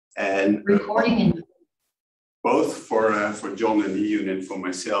And both for John and Ian and for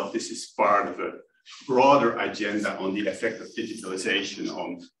myself, this is part of a broader agenda on the effect of digitalization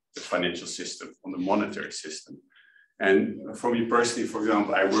on the financial system, on the monetary system. And for me personally, for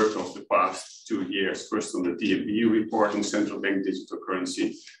example, I worked over the past 2 years, first on the DNB report on central bank digital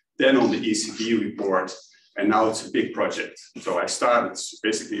currency, then on the ECB report, and now it's a big project. So I started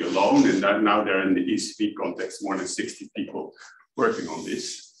basically alone, and now they're in the ECB context, more than 60 people working on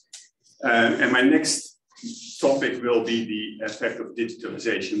this. And my next topic will be the effect of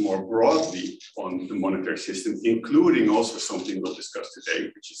digitalization more broadly on the monetary system, including also something we'll discuss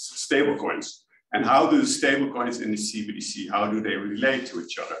today, which is stablecoins. And how do the stablecoins and the CBDC, how do they relate to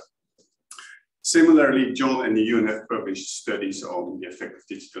each other? Similarly, John and Ian have published studies on the effect of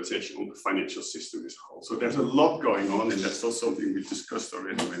digitalization on the financial system as a whole. So there's a lot going on, and that's also something we discussed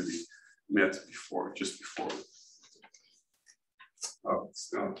already when we met before, just before. Oh,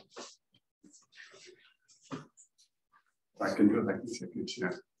 it's not. I can do it like this, I can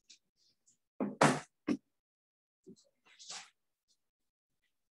share. It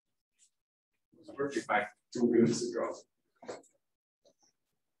was working like 2 minutes ago.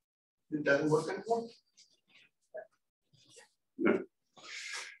 It doesn't work anymore? No.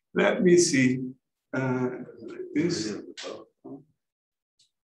 Let me see. This.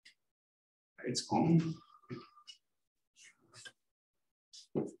 It's on.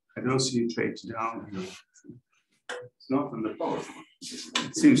 I don't see it trades down. It's not on the PowerPoint.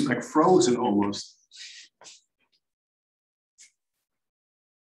 It seems like frozen almost.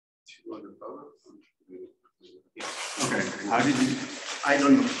 Okay, how did you? I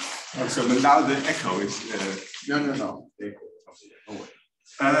don't know. Oh, so, but now the echo is. No.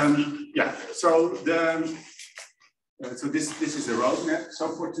 Yeah. So so this is a roadmap. So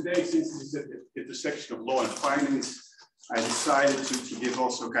for today, since it's at the intersection of law and finance, I decided to give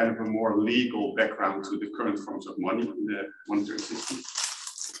also kind of a more legal background to the current forms of money in the monetary system.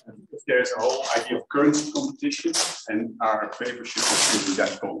 Because there's a whole idea of currency competition, and our paper should be in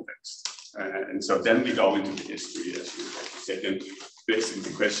that context. And so then we go into the history, as you said. And basically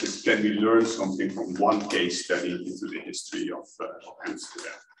the question is, can we learn something from one case study into the history of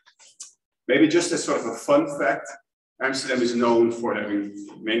Amsterdam? Maybe just as sort of a fun fact, Amsterdam is known for having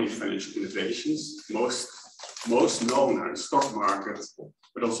many financial innovations. Most known are the stock market,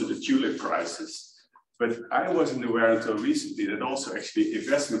 but also the tulip crisis. But I wasn't aware until recently that also actually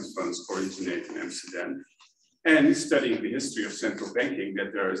investment funds originate in Amsterdam. And studying the history of central banking,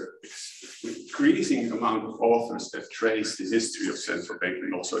 that there is an increasing amount of authors that trace the history of central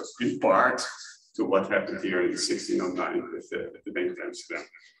banking, also in part to what happened here in 1609 with the Bank of Amsterdam.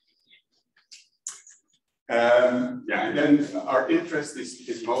 Yeah, and then our interest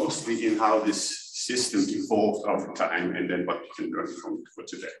is mostly in how this system evolved over time, and then what we can learn from it for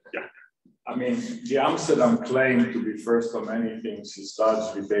today. Yeah. I mean, the Amsterdam claim to be first on many things is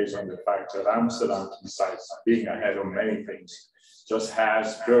largely based on the fact that Amsterdam, besides being ahead on many things, just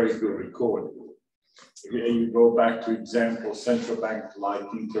has very good recording. You go back to examples, central bank-like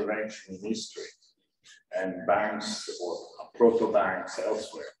intervention in history, and banks or proto-banks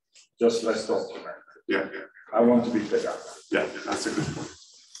elsewhere, just less documented. Yeah. I want to be better. Yeah, that's a good point.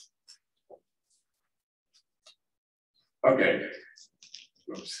 Okay.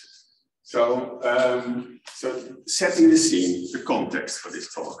 Oops. So setting the scene, the context for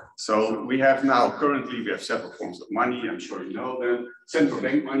this talk. So we have currently several forms of money. I'm sure you know them. Central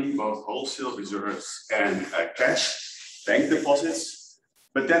bank money, both wholesale reserves and cash, bank deposits.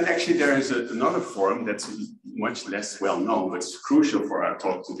 But then actually there is another form that's much less well known, but it's crucial for our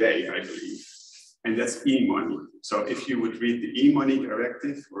talk today, I believe. And that's e-money. So if you would read the e-money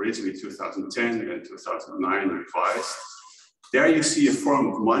directive, originally 2010 and 2009 revised, there you see a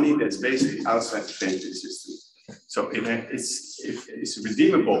form of money that's basically outside the banking system. So it's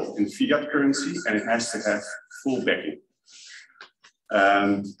redeemable in fiat currency, and it has to have full backing.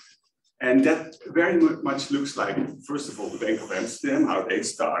 And that very much looks like, first of all, the Bank of Amsterdam, how they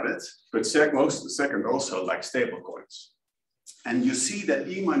started, but second also like stablecoins. And you see that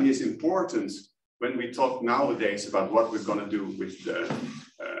e-money is important when we talk nowadays about what we're going to do with the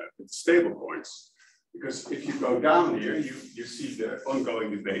stablecoins. Because if you go down here, you see the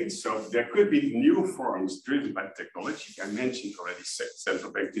ongoing debates. So there could be new forms driven by technology. I mentioned already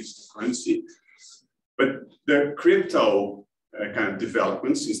central bank digital currency. But the crypto kind of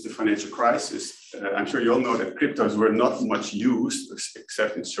developments since the financial crisis, I'm sure you all know that cryptos were not much used,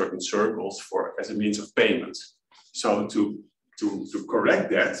 except in certain circles, as a means of payment. So to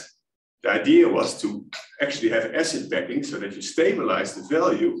correct that, the idea was to actually have asset backing so that you stabilize the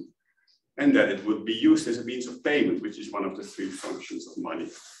value, and that it would be used as a means of payment, which is one of the 3 functions of money.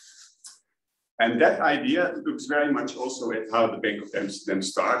 And that idea looks very much also at how the Bank of Amsterdam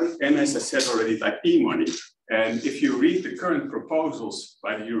started. And as I said already, like e-money. And if you read the current proposals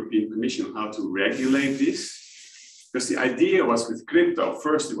by the European Commission on how to regulate this, because the idea was with crypto,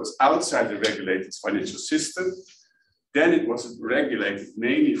 first it was outside the regulated financial system. Then it was regulated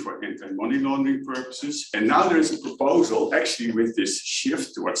mainly for anti-money laundering purposes. And now there is a proposal actually with this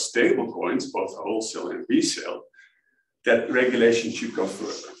shift towards stable coins, both wholesale and resale, that regulation should go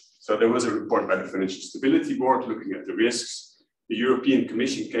further. So there was a report by the Financial Stability Board looking at the risks. The European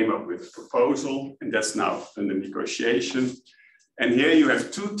Commission came up with a proposal, and that's now under negotiation. And here you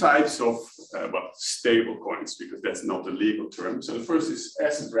have two types of stable coins, because that's not a legal term. So the first is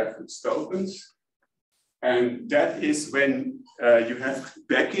asset reference tokens. And that is when you have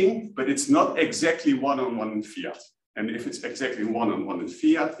backing, but it's not exactly one-on-one in fiat. And if it's exactly one-on-one in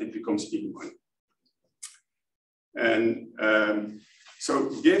fiat, it becomes e-money. And so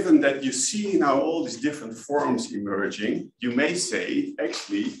given that you see now all these different forms emerging, you may say,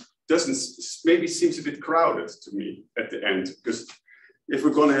 actually, maybe seems a bit crowded to me at the end, because if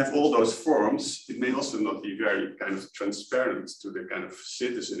we're going to have all those forms, it may also not be very kind of transparent to the kind of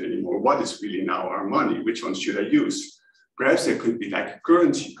citizen anymore. What is really now our money? Which one should I use? Perhaps there could be like a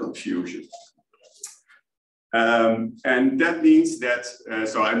currency confusion. And that means that,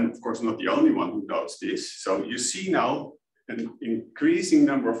 so I'm of course not the only one who knows this. So you see now an increasing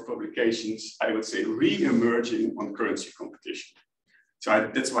number of publications, I would say, re-emerging on currency competition. So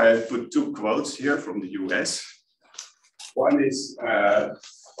that's why I put two quotes here from the US. One is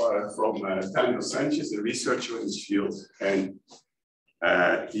from Daniel Sanchez, a researcher in this field, and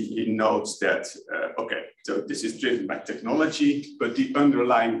he notes that, okay, so this is driven by technology, but the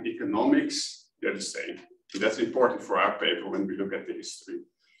underlying economics, they're the same. So that's important for our paper when we look at the history.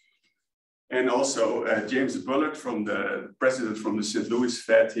 And also James Bullard, president from the St. Louis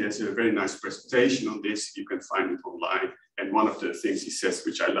Fed, he has a very nice presentation on this. You can find it online. And one of the things he says,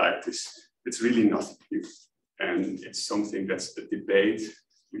 which I liked, is it's really nothing new. And it's something that's a debate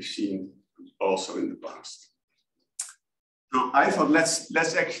we've seen also in the past. So I thought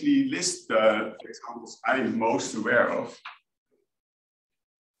let's actually list the examples I'm most aware of.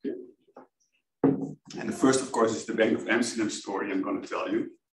 And the first, of course, is the Bank of Amsterdam story I'm going to tell you.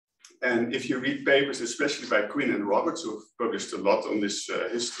 And if you read papers, especially by Quinn and Roberts, who have published a lot on this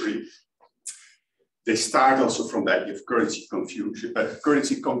history, they start also from the idea of currency confusion,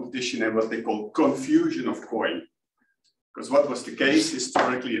 currency competition, and what they call confusion of coin. Because what was the case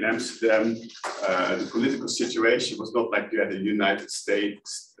historically in Amsterdam, the political situation was not like you had a United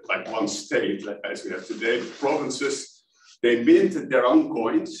States, like one state, as we have today. The provinces, they minted their own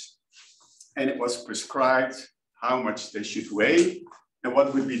coins, and it was prescribed how much they should weigh and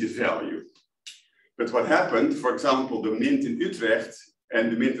what would be the value. But what happened, for example, the mint in Utrecht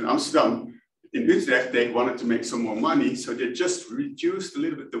and the mint in Amsterdam, in Utrecht, they wanted to make some more money, so they just reduced a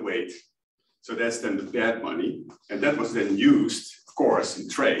little bit the weight. So that's then the bad money. And that was then used, of course, in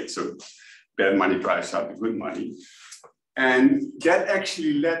trade. So bad money drives out the good money. And that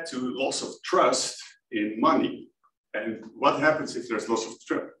actually led to loss of trust in money. And what happens if there's loss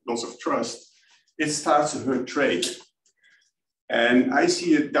of trust? It starts to hurt trade. And I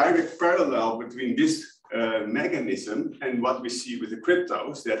see a direct parallel between this mechanism and what we see with the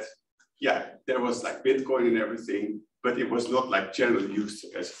cryptos, that, yeah, there was like Bitcoin and everything, but it was not like generally used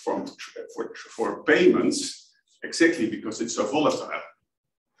as a form for payments, exactly because it's so volatile.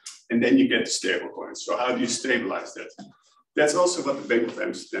 And then you get stable coins. So how do you stabilize that? That's also what the Bank of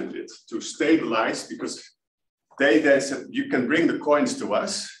Amsterdam did, to stabilize, because they then said, you can bring the coins to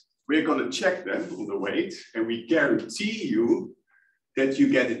us, we're going to check them on the weight, and we guarantee you that you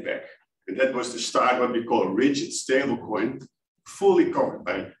get it back. And that was the start, what we call a rigid stable coin, fully covered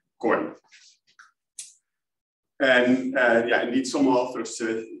by coin. And yeah, indeed, some authors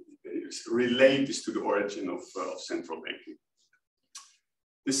relate this to the origin of central banking.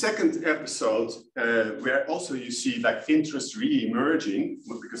 The second episode, where also you see like interest re-emerging,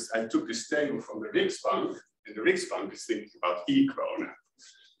 because I took this table from the Riksbank, and the Riksbank is thinking about e-krona.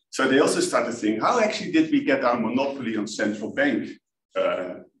 So they also started thinking, how actually did we get our monopoly on central bank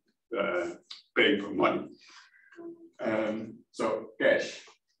paying for money? So cash.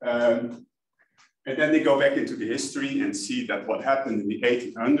 And then they go back into the history and see that what happened in the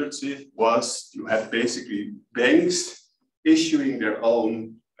 1800s was you had basically banks issuing their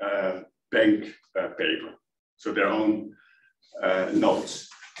own bank paper, so their own notes.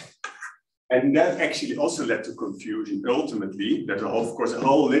 And that actually also led to confusion. Ultimately, there's of course a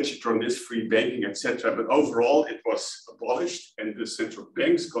whole literature on this, free banking, etc. But overall, it was abolished, and the central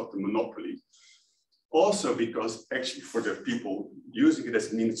banks got the monopoly. Also because actually for the people using it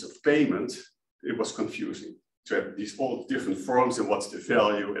as a means of payment, it was confusing to have these all different forms and what's the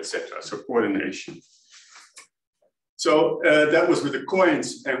value, etc. So coordination. So that was with the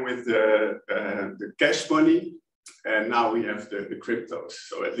coins and with the cash money. And now we have the cryptos.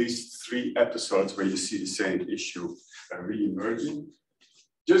 So at least 3 episodes where you see the same issue re-emerging.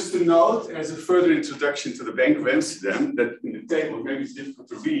 Just to note, as a further introduction to the Bank of Amsterdam, that in the table, maybe it's difficult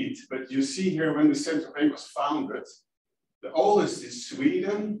to read, but you see here when the central bank was founded, the oldest is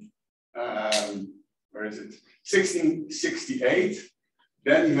Sweden. Where is it? 1668.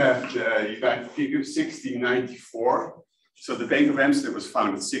 Then you have the United Kingdom, 1694. So the Bank of Amsterdam was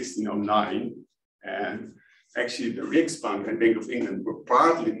founded 1609. And actually the Riksbank and Bank of England were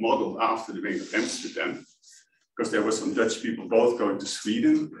partly modeled after the Bank of Amsterdam, because there were some Dutch people both going to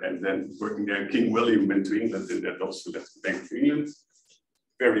Sweden and then working there. King William went to England, and that also led to the Bank of England.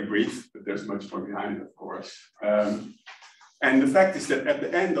 Very brief, but there's much more behind it, of course. And the fact is that at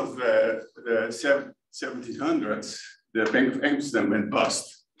the end of the 1700s, the Bank of Amsterdam went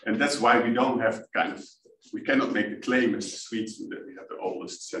bust. And that's why we don't have we cannot make the claim as the Swedes do that we have the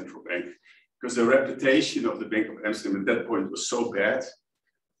oldest central bank, because the reputation of the Bank of Amsterdam at that point was so bad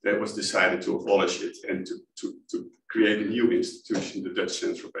that it was decided to abolish it and to create a new institution, the Dutch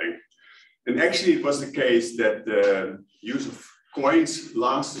Central Bank. And actually it was the case that the use of coins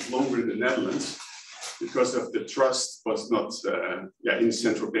lasted longer in the Netherlands, because of the trust was not, in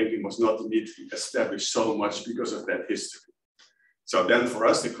central banking was not immediately established so much because of that history. So then for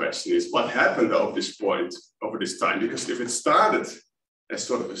us, the question is, what happened over this point, over this time? Because if it started as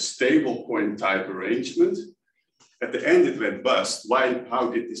sort of a stable coin type arrangement, at the end it went bust. Why?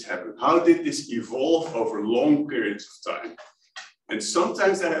 How did this happen? How did this evolve over long periods of time? And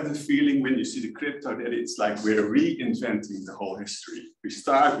sometimes I have the feeling when you see the crypto that it's like we're reinventing the whole history. We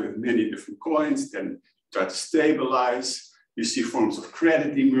start with many different coins, then try to stabilize. You see forms of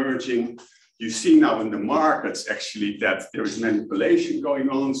credit emerging. You see now in the markets actually that there is manipulation going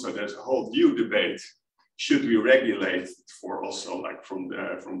on. So there's a whole new debate. Should we regulate for also like from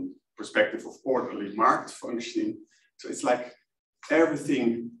perspective of orderly market functioning? So it's like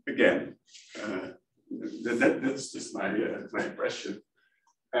everything again. That's just my impression.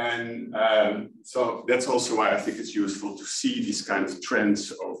 And so that's also why I think it's useful to see these kind of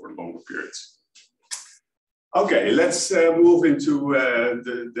trends over longer periods. Okay, let's move into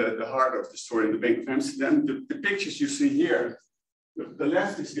the heart of the story in the Bank of Amsterdam. The pictures you see here, the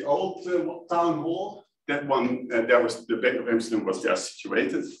left is the old town hall. That one, the Bank of Amsterdam was there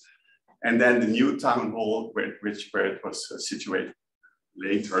situated. And then the new town hall, where it was situated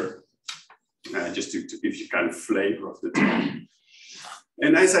later. Just to give you kind of flavor of the time.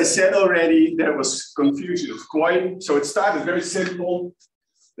 And as I said already, there was confusion of coin. So it started very simple.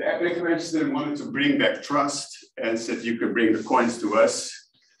 The Bank of Amsterdam wanted to bring back trust and said, you can bring the coins to us.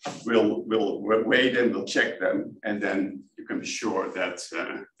 We'll weigh them, we'll check them, and then you can be sure that,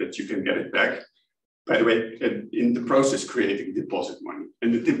 that you can get it back. By the way, in the process, creating deposit money.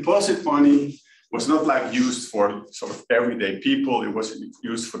 And the deposit money was not like used for sort of everyday people. It was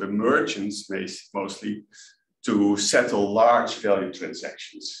used for the merchants mostly to settle large value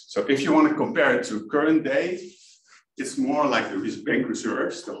transactions. So if you want to compare it to current day, it's more like the bank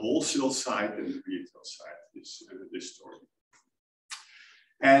reserves, the wholesale side and the retail side, this story.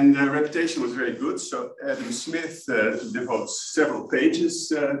 And the reputation was very good. So Adam Smith devotes several pages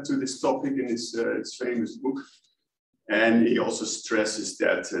to this topic in his famous book. And he also stresses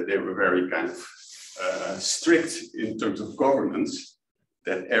that they were very kind of strict in terms of governance,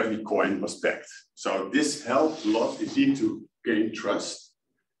 that every coin was backed. So this helped a lot indeed to gain trust.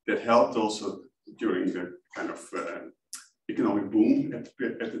 That helped also during the kind of economic boom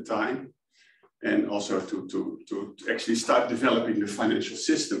at the time, and also to actually start developing the financial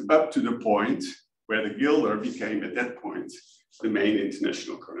system up to the point where the guilder became at that point the main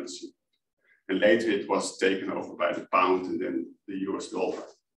international currency. And later it was taken over by the pound and then the US dollar.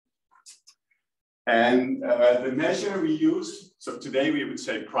 And the measure we use, so today we would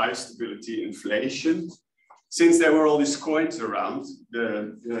say price stability inflation. Since there were all these coins around,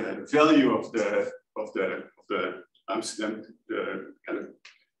 the value of the Amsterdam, the kind of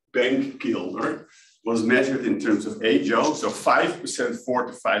bank guilder was measured in terms of AJO, so 5%, 4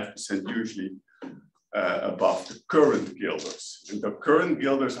 to 5% usually above the current guilders. And the current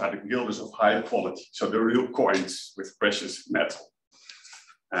guilders are the guilders of high quality, so the real coins with precious metal.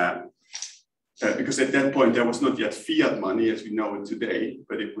 Because at that point, there was not yet fiat money as we know it today,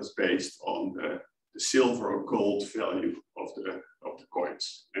 but it was based on the silver or gold value of the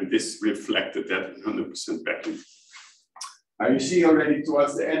coins. And this reflected that 100% backing. Now you see already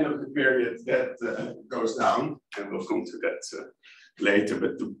towards the end of the period that goes down, and we'll come to that later.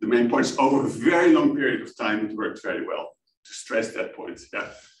 But the main point is over a very long period of time, it worked very well to stress that point. Yeah.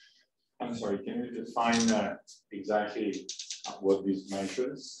 I'm sorry, can you define exactly what this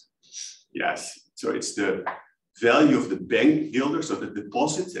measures? Yes, so it's the value of the bank guilder, so the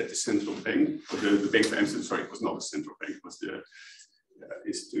deposit at the central bank, or the Bank of Amsterdam, sorry, it was not the central bank, it was the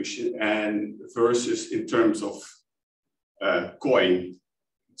institution, and versus in terms of coin,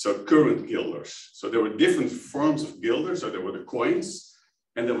 so current guilders. So there were different forms of guilders, so there were the coins,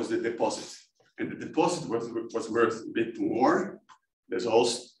 and there was the deposit. And the deposit was worth a bit more. There's a whole,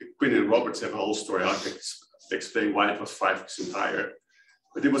 Quinn and Roberts have a whole story. I'll explain why it was 5% higher.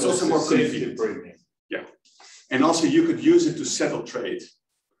 But it was also more convenient. Yeah. And also you could use it to settle trade.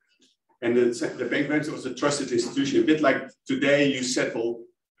 And the Bank of Amsterdam was a trusted institution, a bit like today you settle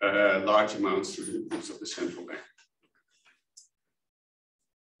large amounts through the books of the central bank.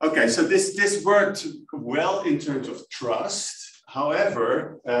 Okay, so this worked well in terms of trust.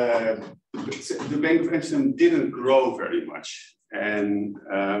 However, the Bank of Amsterdam didn't grow very much. And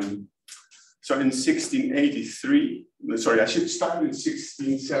so in 1683, sorry, I should start in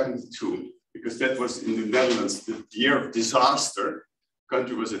 1672, because that was in the Netherlands, the year of disaster. The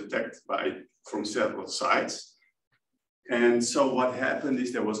country was attacked from several sides. And so what happened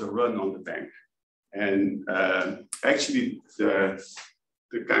is there was a run on the bank. And actually the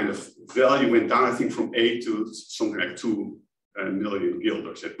kind of value went down, I think, from 8 to something like 2 million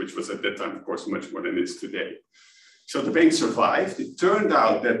guilders, which was at that time, of course, much more than it is today. So the bank survived. It turned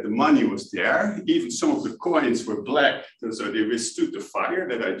out that the money was there. Even some of the coins were black, so they withstood the fire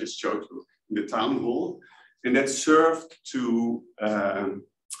that I just showed you in the town hall. And that served to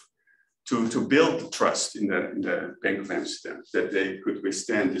build the trust in the Bank of Amsterdam, that they could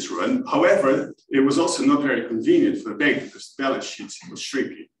withstand this run. However, it was also not very convenient for the bank because the balance sheets was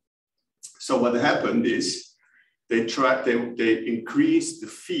shrinking. So what happened is they increased the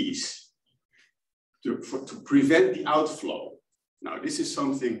fees to prevent the outflow. Now, this is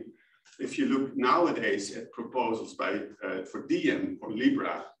something, if you look nowadays at proposals for Diem or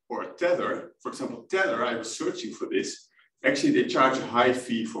Libra or Tether, for example, Tether, I was searching for this. Actually, they charge a high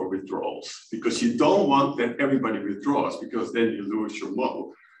fee for withdrawals because you don't want that everybody withdraws because then you lose your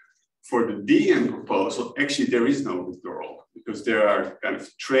model. For the Diem proposal, actually, there is no withdrawal because there are kind of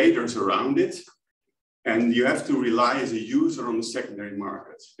traders around it. And you have to rely as a user on the secondary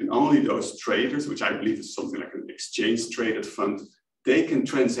market. And only those traders, which I believe is something like an exchange traded fund, they can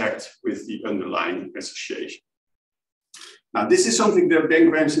transact with the underlying association. Now, this is something that Bank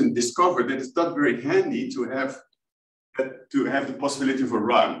of Amsterdam discovered that it's not very handy to have the possibility of a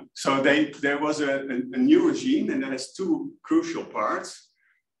run. So there was a new regime, and that has 2 crucial parts.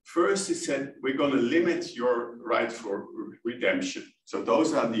 First, it said, we're going to limit your right for redemption. So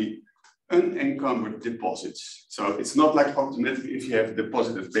those are the unencumbered deposits. So it's not like automatically if you have a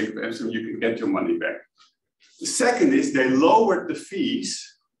deposit at Bank of Amsterdam, you can get your money back. The second is they lowered the fees.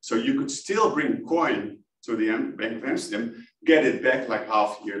 So you could still bring coin to the Bank of Amsterdam, get it back like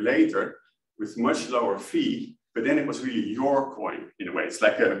half a year later with much lower fee, but then it was really your coin in a way. It's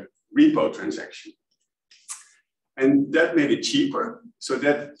like a repo transaction. And that made it cheaper. So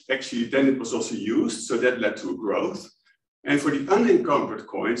that actually then it was also used. So that led to a growth. And for the unencumbered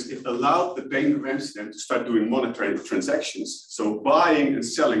coins, it allowed the Bank of Amsterdam to start doing monetary transactions. So buying and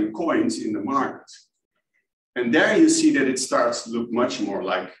selling coins in the market. And there you see that it starts to look much more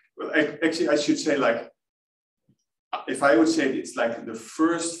like, well, actually I should say like, if I would say it's like the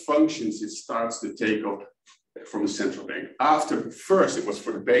first functions it starts to take up from the central bank. After first it was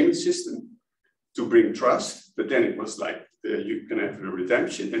for the payment system to bring trust, but then it was like, you can have a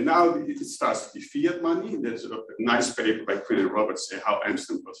redemption, and now it starts to be fiat money. There's a nice paper by Quinn and Roberts say how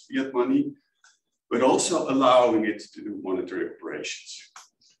Amsterdam was fiat money, but also allowing it to do monetary operations.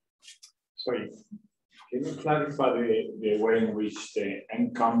 Sorry, can you clarify the way in which the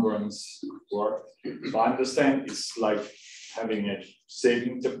encumbrance worked? So I understand it's like having a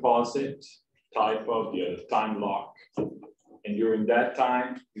saving deposit type of time lock, and during that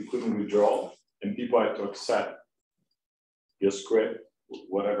time you couldn't withdraw, and people had to accept your script,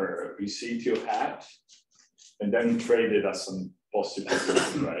 whatever receipt you had, and then trade it as some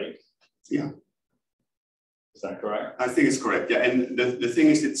possibility, right? Yeah. Is that correct? I think it's correct, yeah. And the thing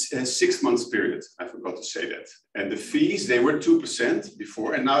is, it's a 6 months period. I forgot to say that. And the fees, they were 2%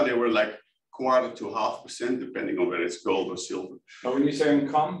 before, and now they were like 1/4 to 0.5%, depending on whether it's gold or silver. Now, when you say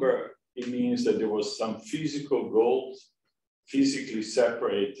encumber, it means that there was some physical gold physically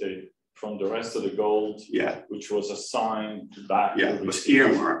separated from the rest of the gold, yeah, which was assigned to back. Yeah, it was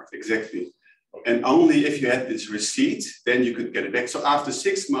earmarked, exactly. Okay. And only if you had this receipt, then you could get it back. So after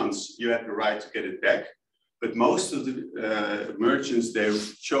 6 months, you had the right to get it back. But most of the merchants, they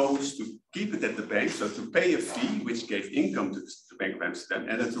chose to keep it at the bank, so to pay a fee, which gave income to the Bank of Amsterdam,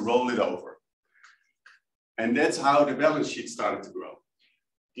 and then to roll it over. And that's how the balance sheet started to grow.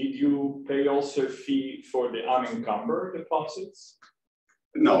 Did you pay also a fee for the unencumbered deposits?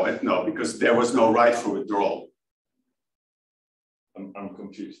 No, no, because there was no right for withdrawal. I'm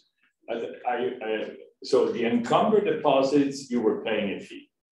confused. So the encumbered deposits, you were paying a fee.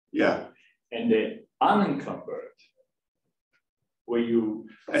 Yeah. And the unencumbered, were you?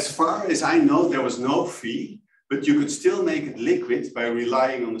 As far as I know, there was no fee, but you could still make it liquid by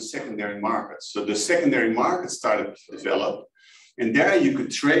relying on the secondary market. So the secondary market started to develop, and there you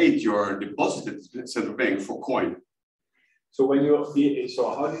could trade your deposit at the central bank for coin. So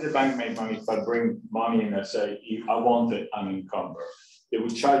so how did the bank make money if I bring money in and say, I want it unencumbered? They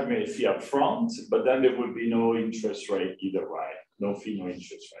would charge me a fee up front, but then there would be no interest rate either way. No fee, no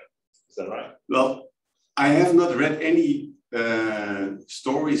interest rate. Is that right? Well, I have not read any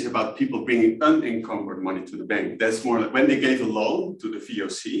stories about people bringing unencumbered money to the bank. That's more like when they gave a loan to the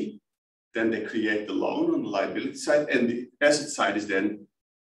VOC, then they create the loan on the liability side, and the asset side is then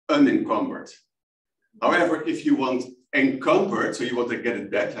unencumbered. However, if you want encumbered, so you want to get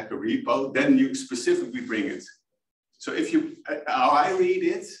it back like a repo, then you specifically bring it. So if you, how I read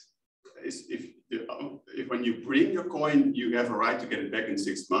it, is if when you bring your coin, you have a right to get it back in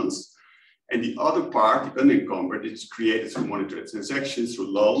 6 months. And the other part, the unencumbered, is created through monetary transactions,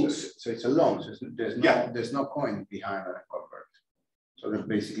 through loans. So it's a loan. So there's no coin behind unencumbered. So that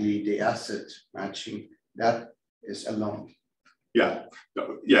basically the asset matching, that is a loan. Yeah,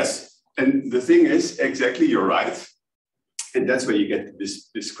 yes. And the thing is, exactly, you're right. And that's where you get this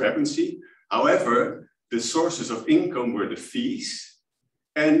discrepancy. However, the sources of income were the fees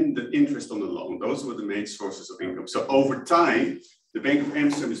and the interest on the loan. Those were the main sources of income. So over time, the Bank of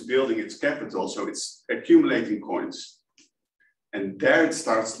Amsterdam is building its capital, so it's accumulating coins. And there it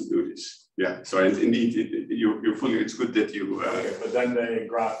starts to do this. Yeah, so indeed, you're fully, it's good that you... Okay, but then the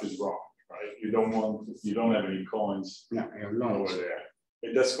graph is wrong, right? You don't have any coins over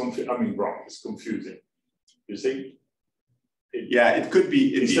there. That's confusing. I mean, wrong, it's confusing. You see? Yeah, it could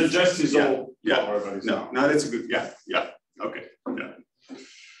be. It suggests it's all covered, but no, that's a good, okay,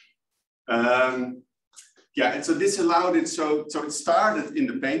 yeah. And so this allowed it, so it started in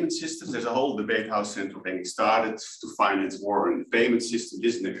the payment system. There's a whole debate how central banking started to finance war in the payment system.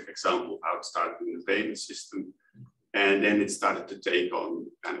 This is an example of how it started in the payment system. And then it started to take on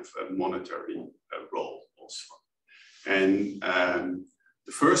kind of a monetary role also. And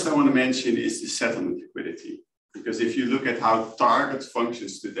the first I want to mention is the settlement liquidity. Because if you look at how Target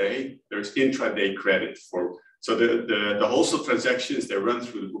functions today, there's intraday credit for, so the wholesale transactions, they run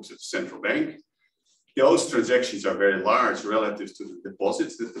through the books of the central bank. Those transactions are very large relative to the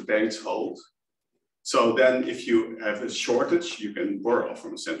deposits that the banks hold. So then if you have a shortage, you can borrow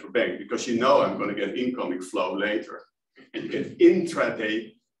from the central bank because you know I'm going to get incoming flow later. And you get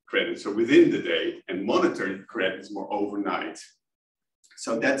intraday credit, so within the day, and monetary credit is more overnight.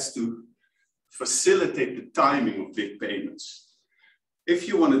 So that's to facilitate the timing of big payments. If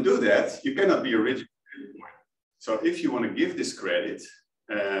you want to do that, you cannot be a rigid anymore. So if you want to give this credit,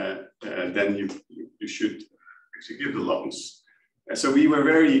 then you should actually give the loans. And so we were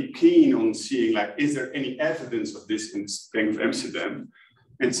very keen on seeing, like, is there any evidence of this in Bank of Amsterdam?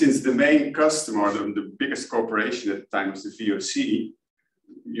 And since the main customer, the biggest corporation at the time was the VOC,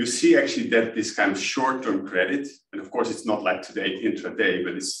 you see actually that this kind of short-term credit, and of course it's not like today intraday,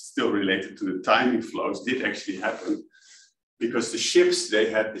 but it's still related to the timing flows, did actually happen because the ships,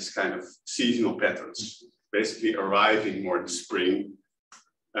 they had this kind of seasonal patterns, basically arriving more in the spring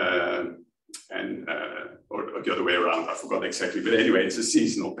or the other way around, I forgot exactly, but anyway, it's a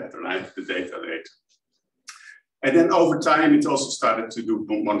seasonal pattern. I have the data later. And then over time, it also started to do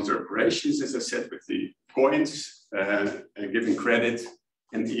monetary operations, as I said, with the coins, and giving credit,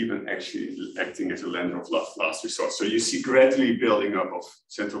 and even actually acting as a lender of last resort. So you see gradually building up of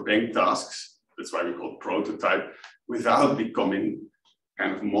central bank tasks. That's why we call it prototype, without becoming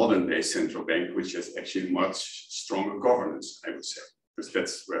kind of modern day central bank, which has actually much stronger governance, I would say, because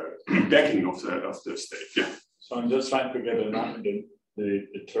that's where backing of the state. Yeah. So I'm just trying to get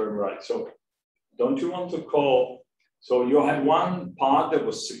the term right. So don't you want to call, so you had one part that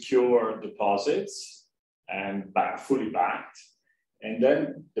was secure deposits and fully backed. And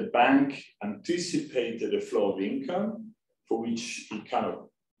then the bank anticipated a flow of income for which it kind of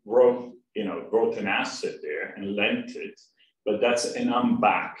wrote an asset there and lent it, but that's an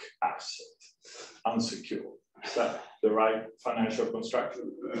unbacked asset, unsecured. Is that the right financial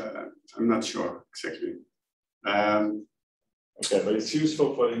construction? I'm not sure exactly. Okay, but it's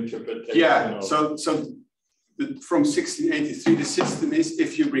useful for interpretation. Yeah, so from 1683, the system is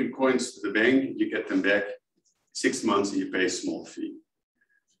if you bring coins to the bank, you get them back 6 months and you pay a small fee.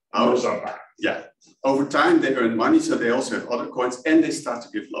 Yeah. Over time, they earn money, so they also have other coins and they start to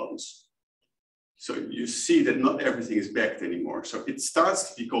give loans. So you see that not everything is backed anymore. So it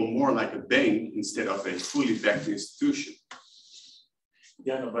starts to become more like a bank instead of a fully backed institution.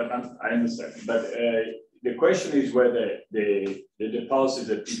 Yeah, no, but I understand. But the question is whether the deposits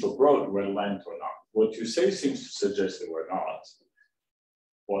that people brought were lent or not. What you say seems to suggest they were not.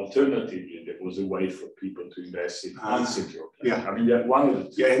 Alternatively, there was a way for people to invest in unsecured. Yeah, I mean, that one of the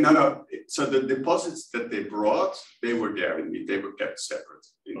two. Yeah, no. So the deposits that they brought, they were there indeed. They were kept separate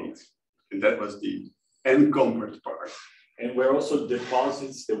indeed, and that was the encumbered part. And were also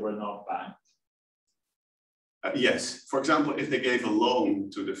deposits that were not banked. Yes. For example, if they gave a loan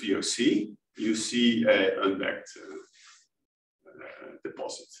to the VOC, you see an unbacked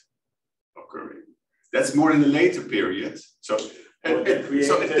deposit occurring. That's more in the later period. So. They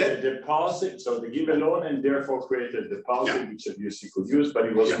created a deposit, so they give a loan and therefore created a deposit, which obviously you could use, but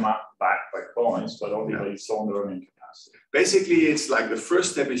it was not backed by coins, but only by its own earning capacity. Basically, it's like the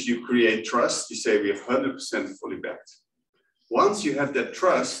first step is you create trust. You say we have 100% fully backed. Once you have that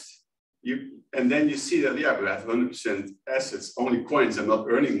trust, and then you see that, yeah, we have 100% assets, only coins are not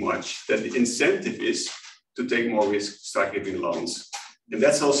earning much, then the incentive is to take more risk, start giving loans. And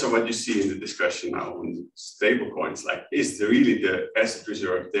that's also what you see in the discussion now on stablecoins, like, is there really the asset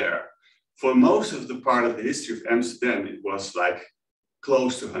reserve there? For most of the part of the history of Amsterdam, it was like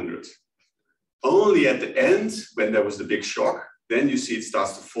close to 100. Only at the end, when there was the big shock, then you see it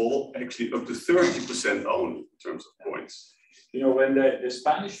starts to fall, actually up to 30% only in terms of coins. You know, when the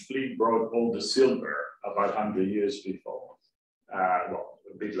Spanish fleet brought all the silver about 100 years before, well,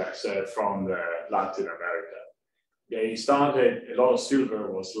 a bit less from Latin America, they started, a lot of silver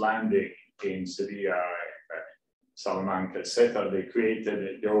was landing in Sevilla, Salamanca, etc. They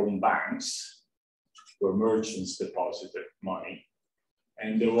created their own banks where merchants deposited money.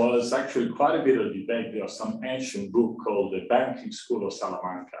 And there was actually quite a bit of debate. There was some ancient book called The Banking School of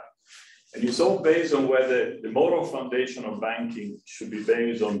Salamanca. And it's all based on whether the moral foundation of banking should be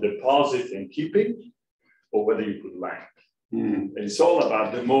based on deposit and keeping, or whether you could lend. And it's all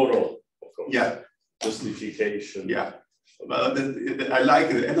about the moral, of course, justification. Yeah, well, I like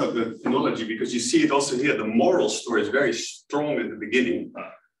the analogy because you see it also here. The moral story is very strong in the beginning,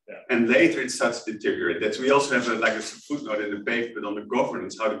 and later it starts to deteriorate. That's we also have like a footnote in the paper, but on the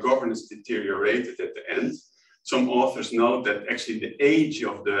governance, how the governance deteriorated at the end. Some authors note that actually the age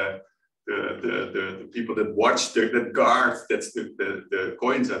of the people that watch, that guard, that's the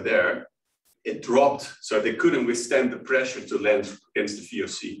coins are there, it dropped, so they couldn't withstand the pressure to lend against the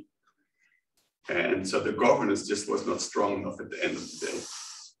VOC. And so the governance just was not strong enough at the end of the day.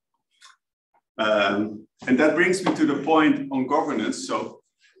 And that brings me to the point on governance. So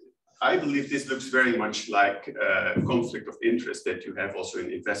I believe this looks very much like a conflict of interest that you have also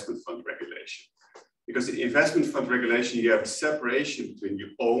in investment fund regulation. Because in investment fund regulation, you have a separation between you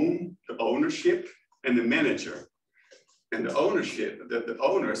own, the ownership, and the manager. And the ownership, the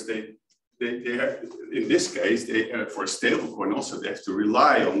owners, they have, in this case, they for a stablecoin also they have to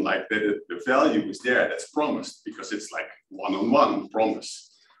rely on like the value is there that's promised because it's like one-on-one promise.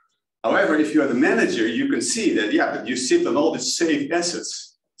 However, if you are the manager, you can see that but you sit on all the safe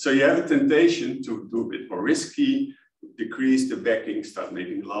assets. So you have a temptation to do a bit more risky, decrease the backing, start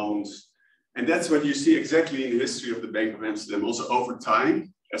making loans. And that's what you see exactly in the history of the Bank of Amsterdam, also over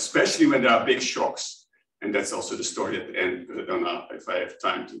time, especially when there are big shocks. And that's also the story at the end, because I don't know if I have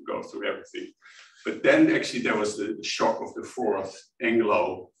time to go through everything. But then actually there was the shock of the Fourth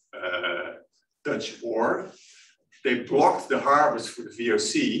Anglo-Dutch War. They blocked the harbors for the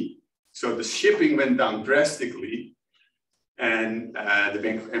VOC. So the shipping went down drastically. And the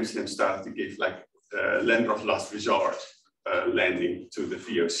Bank of Amsterdam started to give like lender of last resort lending to the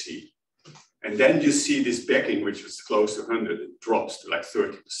VOC. And then you see this backing, which was close to 100, it drops to like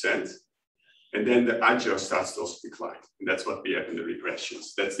 30%. And then the agio starts to also decline. And that's what we have in the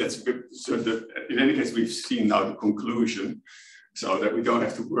regressions. That's good. So in any case, we've seen now the conclusion so that we don't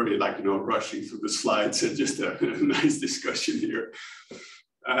have to worry like, rushing through the slides and just a nice discussion here.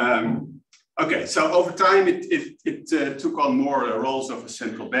 Okay, so over time, it took on more roles of a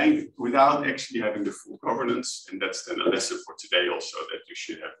central bank without actually having the full governance. And that's then a lesson for today also, that you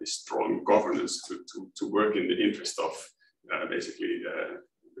should have this strong governance to work in the interest of basically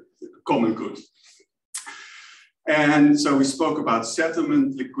the common good. And so we spoke about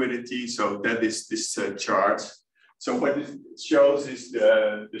settlement liquidity. So that is this chart. So what it shows is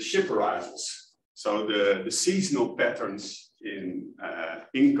the ship arrivals. So the seasonal patterns in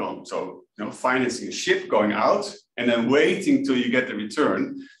income. So, financing a ship going out and then waiting till you get the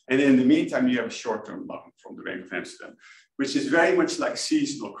return. And in the meantime, you have a short-term loan from the Bank of Amsterdam, which is very much like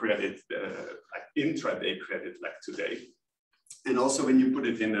seasonal credit, like intraday credit like today. And also when you put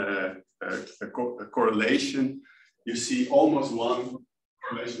it in a correlation, you see almost one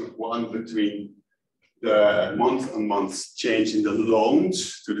correlation of one between the month-on-month change in the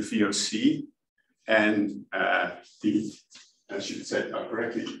loans to the VOC and the, I should say it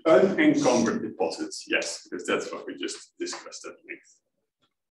correctly, unencumbered deposits. Yes, because that's what we just discussed at length.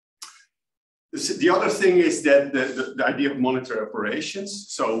 The other thing is that the idea of monetary operations.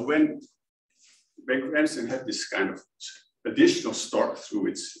 So when Bank of Amsterdam had this kind of additional stock through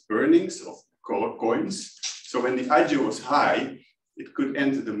its earnings of coins. So when the ACLE was high, it could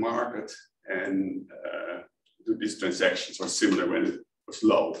enter the market and do these transactions, or similar when it was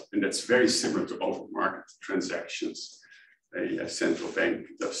low. And that's very similar to open market transactions a central bank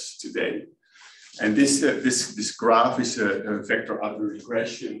does today. And this graph is a vector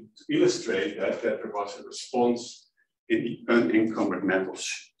autoregression to illustrate that there was a response in the unencumbered metals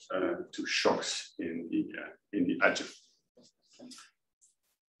to shocks in the ACLE.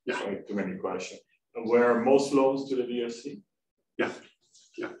 Yeah. Sorry, too many questions. Were most loans to the VOC? Yeah,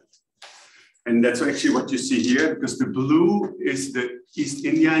 yeah. And that's actually what you see here, because the blue is the East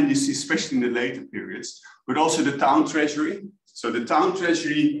India, and you see especially in the later periods, but also the town treasury. So the town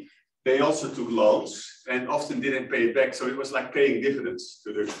treasury, they also took loans and often didn't pay it back. So it was like paying dividends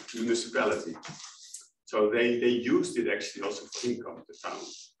to the municipality. So they used it actually also for income at the town,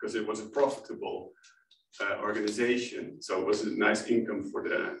 because it was a profitable organization. So it was a nice income for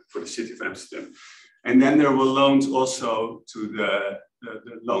the city of Amsterdam. And then there were loans also to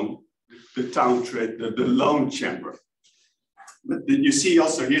the town trade, the loan chamber. But you see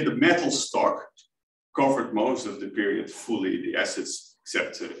also here the metal stock covered most of the period fully, the assets,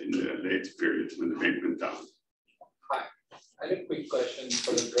 except in the later period when the bank went down. Hi, I have a quick question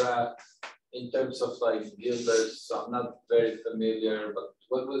for the graph in terms of like guilders. So I'm not very familiar, but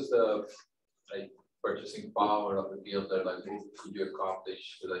what was the purchasing power of the guilder? Like, what could you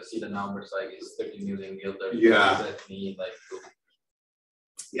accomplish? Because I see the numbers like it's 30 million guilders. Yeah. What does that mean? Like,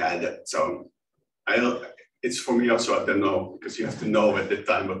 yeah, I don't. It's for me also, I don't know, because you have to know at the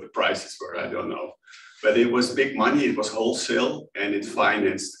time what the prices were. I don't know, but it was big money. It was wholesale, and it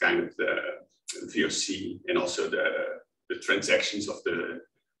financed kind of the VOC and also the transactions of the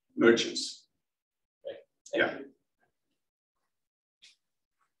merchants. Okay. Yeah.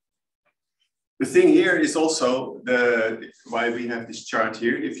 The thing here is also why we have this chart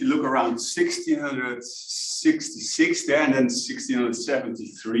here. If you look around 1666 there and then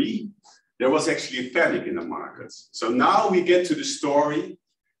 1673, there was actually a panic in the markets. So now we get to the story.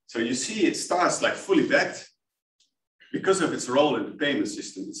 So you see it starts like fully backed. Because of its role in the payment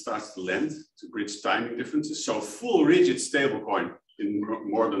system, it starts to lend to bridge timing differences. So full rigid stablecoin in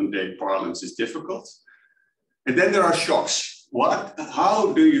modern day parlance is difficult. And then there are shocks.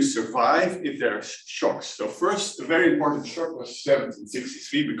 How do you survive if there are shocks? So first, a very important shock was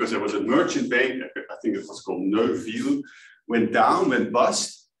 1763, because there was a merchant bank, I think it was called Neuville, went down, went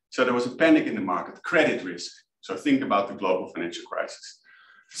bust. So there was a panic in the market, credit risk. So think about the global financial crisis.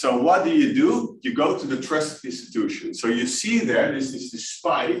 So what do? You go to the trusted institution. So you see there, this is the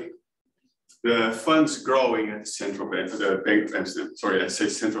spike, the funds growing at the central bank, the Bank of Amsterdam. Sorry, I say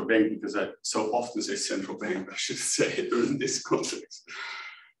central bank because I so often say central bank. I should say it in this context.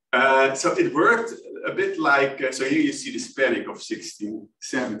 So it worked a bit like, so here you see this panic of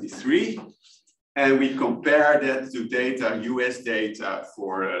 1673. And we compare that to data, US data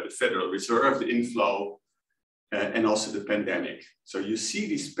for the Federal Reserve, the inflow, and also the pandemic. So you see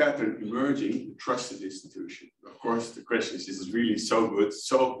this pattern emerging, trusted institution. Of course, the question is it really so good,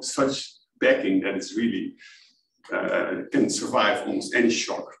 such backing that it's really can survive almost any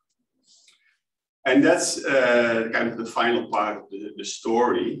shock. And that's kind of the final part of the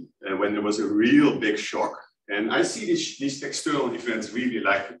story, when there was a real big shock. And I see these external events really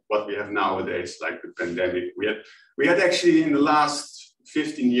like what we have nowadays, like the pandemic. We had actually in the last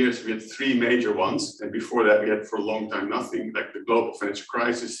 15 years, we had 3 major ones. And before that, we had for a long time nothing, like the global financial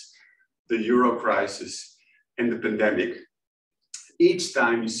crisis, the Euro crisis, and the pandemic. Each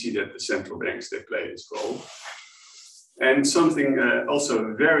time you see that the central banks, they play this role. And something also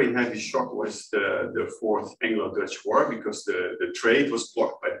a very heavy shock was the Fourth Anglo-Dutch War, because the trade was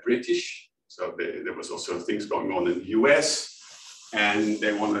blocked by the British. So there was also things going on in the US, and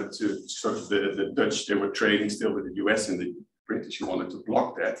they wanted to sort of the Dutch, they were trading still with the US, and the British wanted to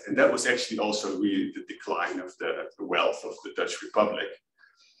block that. And that was actually also really the decline of the wealth of the Dutch Republic.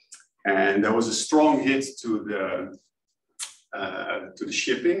 And there was a strong hit to to the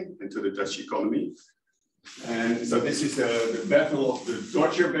shipping and to the Dutch economy. And so this is the battle of the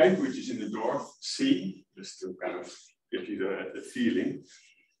Dodger Bank, which is in the North Sea, just to kind of give you the feeling.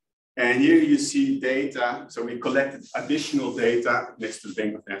 And here you see data. So we collected additional data next to the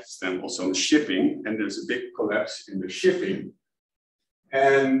Bank of Amsterdam, also on the shipping, and there's a big collapse in the shipping.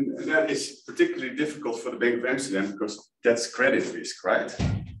 And that is particularly difficult for the Bank of Amsterdam because that's credit risk, right?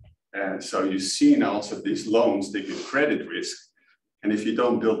 And so you see now also these loans, they give credit risk. And if you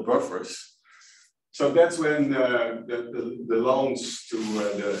don't build buffers, so that's when the loans to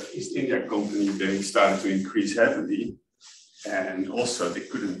the East India Company, they started to increase heavily. And also they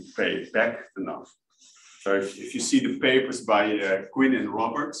couldn't pay it back enough. So if you see the papers by Quinn and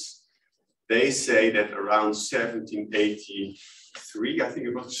Roberts, they say that around 1783, I think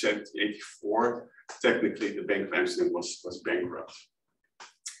it was 1784, technically the Bank of Amsterdam was bankrupt.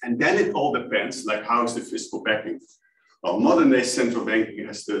 And then it all depends, like how is the fiscal backing? Well, modern day central banking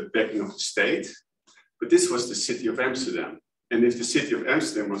has the backing of the state, but this was the city of Amsterdam. And if the city of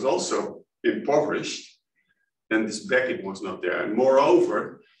Amsterdam was also impoverished, then this backing was not there. And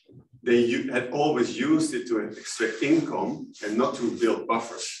moreover, they had always used it to extract income and not to build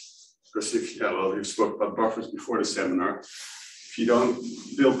buffers. Because if you spoke about buffers before the seminar, if you don't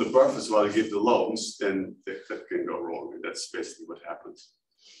build the buffers while you give the loans, then that can go wrong. And that's basically what happens.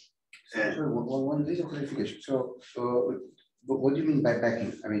 And one little clarification. So what do you mean by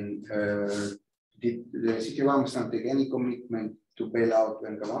backing? I mean, did the city of Amsterdam take any commitment to bail out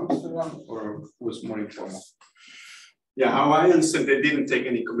Bank of Amsterdam, or was more informal? Yeah, how I understand, they didn't take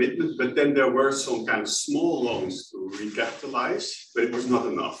any commitment, but then there were some kind of small loans to recapitalize, but it was not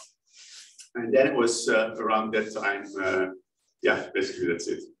enough. And then it was around that time, yeah, basically that's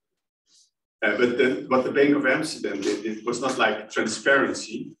it. But then what the Bank of Amsterdam did, it was not like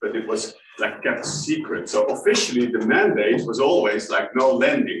transparency, but it was like kept secret. So officially the mandate was always like no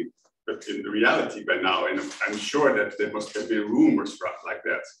lending, but in the reality by now, and I'm sure that there must have been rumors like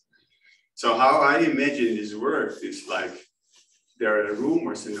that. So how I imagine this worked is like, there are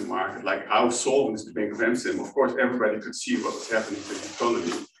rumors in the market, like how solvent is the Bank of Amsterdam? Of course, everybody could see what was happening to the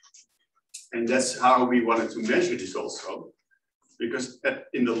economy. And that's how we wanted to measure this also. Because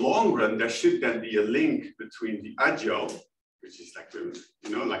in the long run, there should then be a link between the agio, which is like the,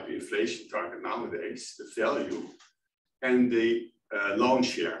 like the inflation target nowadays, the value, and the loan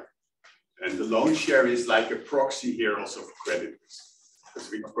share. And the loan share is like a proxy here also for credit risk.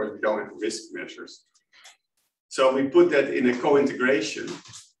 Because of course, we don't have risk measures. So we put that in a co-integration.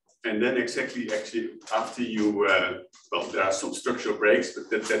 And then actually after you, well, there are some structural breaks, but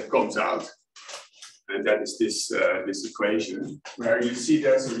that comes out. And that is this equation, where you see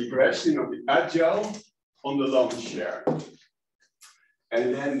there's a regression of the agile on the loan share.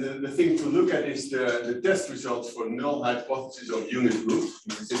 And then the thing to look at is the test results for null hypothesis of unit root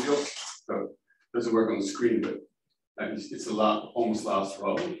residuals. So it doesn't work on the screen, but it's almost last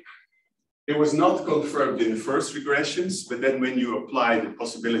row. It was not confirmed in the first regressions, but then when you apply the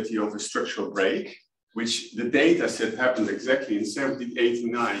possibility of a structural break, which the data set happened exactly in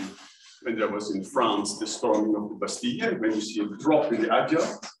 1789, when there was in France the storming of the Bastille, when you see a drop in the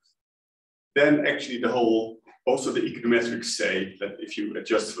agile, then actually also the econometrics say that if you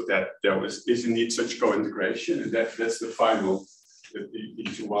adjust for that, there is indeed such co-integration, and that's the final, the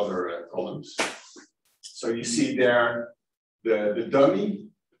two other columns. So you see there the dummy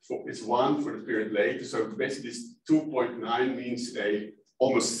is 1 for the period later. So basically this 2.9 means a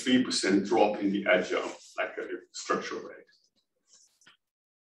almost 3% drop in the agile, like a structural rate.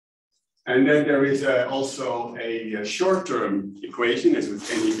 And then there is also a short-term equation, as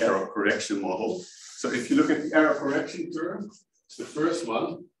with any error correction model. So if you look at the error correction term, it's the first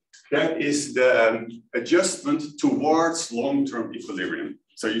one, that is the adjustment towards long-term equilibrium.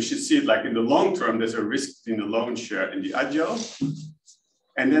 So you should see it like in the long term, there's a risk between the loan share and the agile.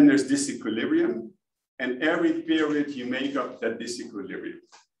 And then there's disequilibrium. And every period you make up that disequilibrium.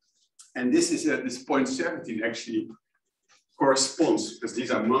 And this is at this point 17 actually corresponds, because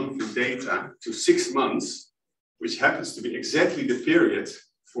these are monthly data, to 6 months, which happens to be exactly the period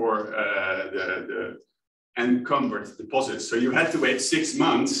for the encumbered deposits. So you had to wait 6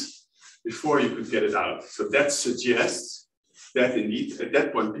 months before you could get it out. So that suggests that indeed, at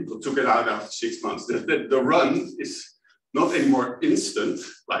that point, people took it out after 6 months. The run is not anymore instant,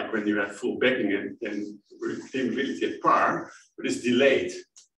 like when you have full backing and redeemability at par, but it's delayed.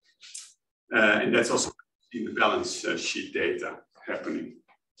 And that's also in the balance sheet data happening.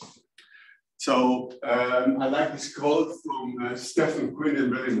 So I like this quote from Stephen Quinn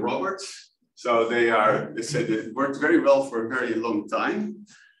and William Roberts. So they said it worked very well for a very long time,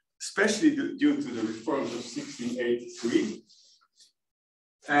 especially due to the reforms of 1683.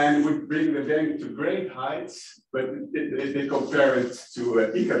 and would bring the bank to great heights, but they compare it to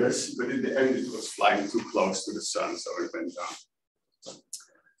Icarus, but in the end it was flying too close to the sun, so it went down.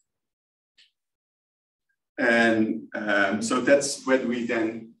 And so that's when we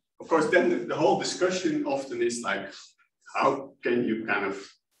then, of course, then the whole discussion often is like, how can you kind of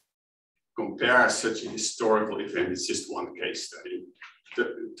compare such a historical event? It's just one case study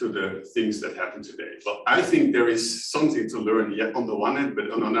to the things that happen today. But I think there is something to learn yet on the one hand,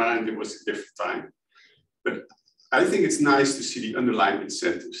 but on the other hand, it was a different time. But I think it's nice to see the underlying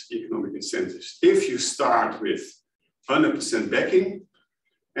incentives, the economic incentives. If you start with 100% backing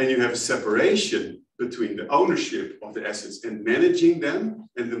and you have a separation between the ownership of the assets and managing them,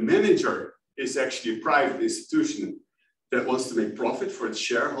 and the manager is actually a private institution that wants to make profit for its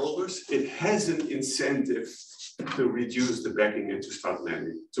shareholders, it has an incentive to reduce the backing and to start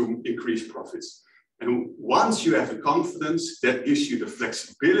lending, to increase profits. And once you have the confidence, that gives you the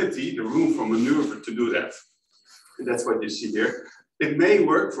flexibility, the room for maneuver to do that. And that's what you see here. It may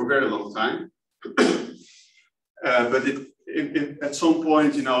work for a very long time, but at some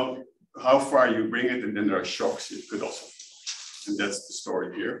point, you know, how far you bring it, and then there are shocks it could also. And that's the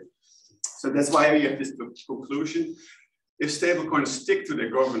story here. So that's why we have this conclusion. If stablecoins stick to their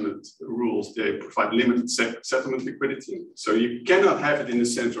governance rules, they provide limited settlement liquidity. So you cannot have it in the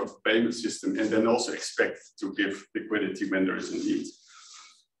center of the payment system and then also expect to give liquidity when there is a need.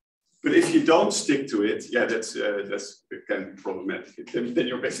 But if you don't stick to it, yeah, that's kind of problematic. Then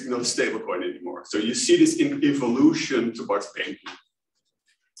you're basically not a stablecoin anymore. So you see this evolution towards banking.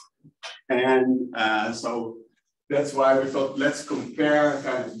 And so that's why we thought, let's compare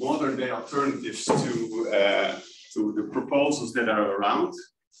kind of modern day alternatives to the proposals that are around.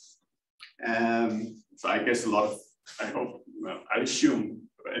 So I guess a lot of, I hope, well, I assume,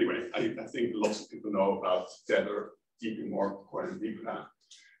 anyway, I think lots of people know about Tether, DP Coin, and Libra.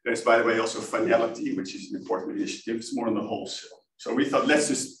 There's, by the way, also Finality, which is an important initiative. It's more on the wholesale. So we thought, let's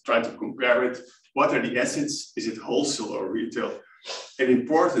just try to compare it. What are the assets? Is it wholesale or retail? And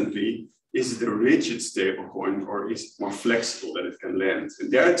importantly, is it a rigid stablecoin or is it more flexible that it can lend?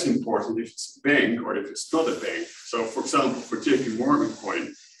 And there it's important if it's a bank or if it's not a bank. So for example, for JP Morgan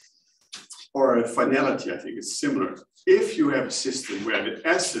coin or a Finality, I think it's similar. If you have a system where the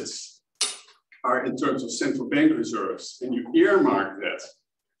assets are in terms of central bank reserves and you earmark that,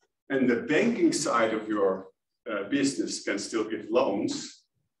 and the banking side of your business can still give loans,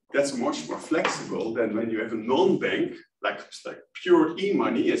 that's much more flexible than when you have a non-bank, like pure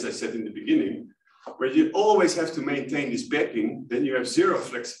e-money, as I said in the beginning, where you always have to maintain this backing, then you have zero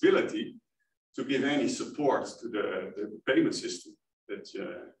flexibility to give any support to the payment system, that,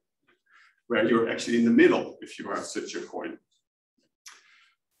 where you're actually in the middle if you are such a coin.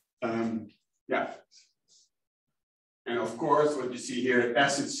 Yeah. And of course, what you see here,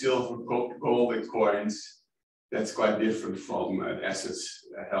 acid, silver, gold, and coins, that's quite different from assets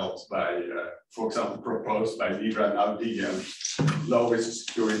held by, for example, proposed by Libra. Now the low risk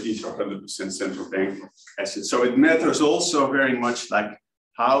securities are 100% central bank assets. So it matters also very much like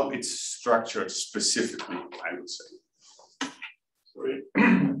how it's structured specifically, I would say. Sorry.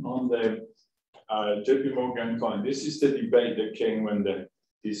 On the JP Morgan coin, this is the debate that came when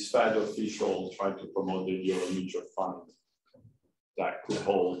this Fed official tried to promote the Euro mutual fund that could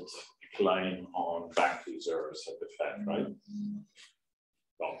hold claim on bank reserves at the Fed, right?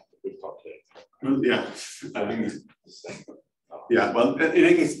 Well, we'll talk later. Well, yeah, I think. Yeah, well, I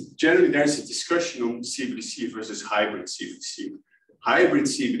think generally there's a discussion on CBDC versus hybrid CBDC. Hybrid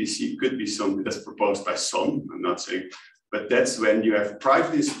CBDC could be something that's proposed by some, I'm not saying, but that's when you have a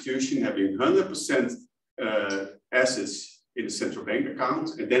private institution having 100% assets in a central bank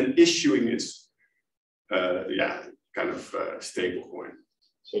account and then issuing its, kind of stable coin.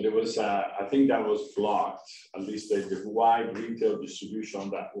 So there was, I think that was blocked, at least the wide retail distribution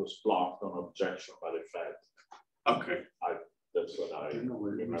that was blocked on objection by the Fed. Okay. That's what I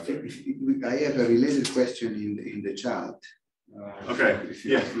remember. I have a related question in the chat. Okay.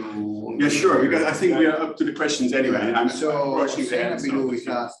 Yeah, sure. Because I think we are up to the questions anyway. So Sena below is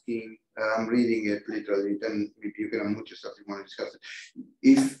asking, I'm reading it literally, then maybe you can unmute yourself if you want to discuss it.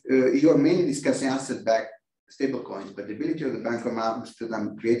 If you're mainly discussing asset-backed stablecoins, but the ability of the Bank of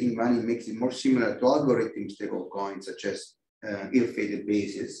Amsterdam creating money makes it more similar to algorithm stablecoins, such as ill-fated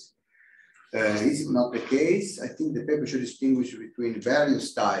basis. Is it not the case? I think the paper should distinguish between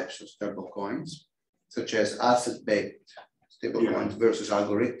various types of stablecoins, such as asset-backed stablecoins versus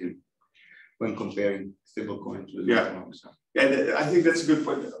algorithm, when comparing stablecoins with the Bank of Amsterdam. Yeah, I think that's a good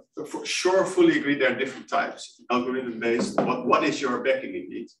point. For sure, fully agree there are different types. Algorithm-based, what is your backing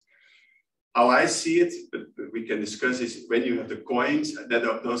indeed? how I see it, but we can discuss is when you have the coins,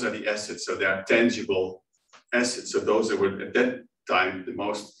 those are the assets. So they are tangible assets. So those were at that time the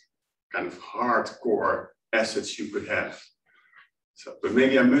most kind of hardcore assets you could have. So, but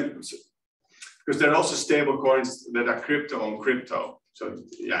maybe because there are also stable coins that are crypto on crypto. So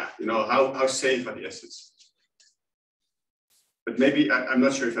yeah, you know, how safe are the assets? But maybe I'm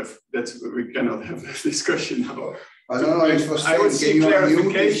not sure if we cannot have this discussion now. I don't know. I would see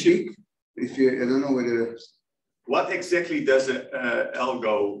clarification. If you, I don't know whether. What exactly does a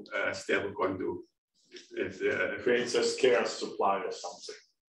algo stablecoin do? It creates a scarce supply or something.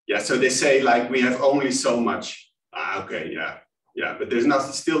 Yeah, so they say like we have only so much. Okay, yeah, but there's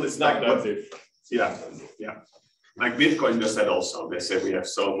nothing. Still, it's Not like that different. Yeah. Like Bitcoin does that also. They say we have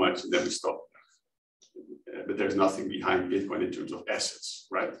so much, and then we stop. But there's nothing behind Bitcoin in terms of assets,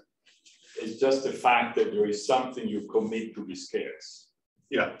 right? It's just the fact that there is something you commit to be scarce.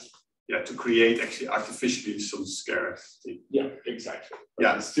 Yeah, to create actually artificially some scarcity. Yeah, exactly. But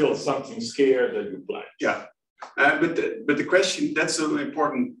yeah, it's still something scarce that you pledge. Yeah, but the question, that's an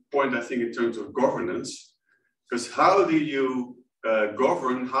important point, I think, in terms of governance, because how do you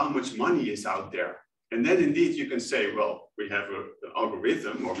govern how much money is out there? And then indeed you can say, well, we have an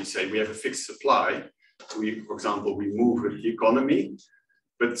algorithm, or we say we have a fixed supply. For example, we move with the economy,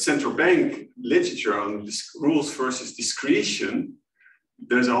 but central bank literature on rules versus discretion,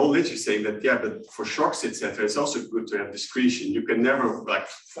 there's a whole literature saying that, yeah, but for shocks, etc., it's also good to have discretion. You can never like.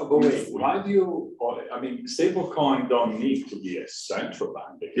 But wait, why do you? I mean, stablecoin don't need to be a central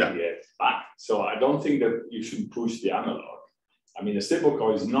bank. They can be a bank. So I don't think that you should push the analog. I mean, a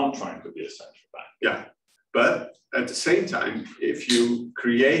stablecoin is not trying to be a central bank. Yeah, but at the same time, if you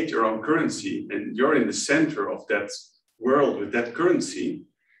create your own currency and you're in the center of that world with that currency,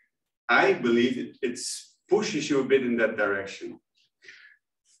 I believe it pushes you a bit in that direction.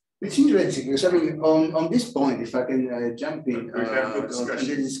 It's interesting because, I mean, on this point, if I can jump in on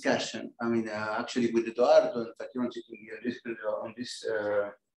the discussion, I mean, actually with Eduardo, in fact, you're sitting here on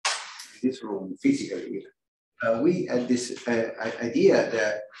this room physically, we had this idea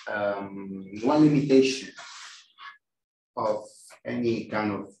that one limitation of any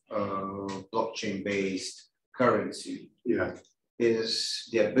kind of blockchain-based currency is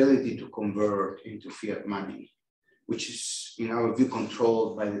the ability to convert into fiat money, which is, in our view,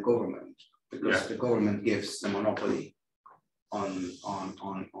 controlled by the government, because the government gives the monopoly on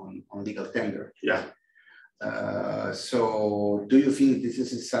legal tender. Yeah. So, do you think this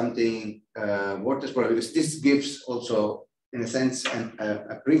is something worth exploring? Because this gives also, in a sense,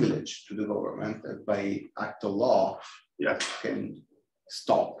 a privilege to the government that by act of law can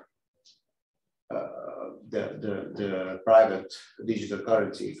stop the private digital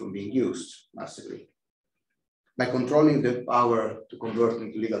currency from being used massively. By controlling the power to convert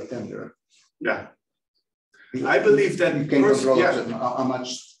into legal tender. Yeah, I believe that you can control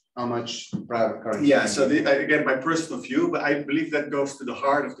how much private currency. Yeah, so again, my personal view, but I believe that goes to the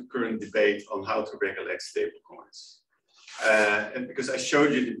heart of the current debate on how to regulate stablecoins. And because I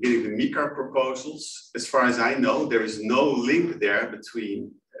showed you at the beginning the MiCA proposals, as far as I know, there is no link there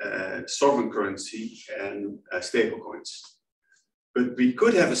between sovereign currency and stablecoins. But we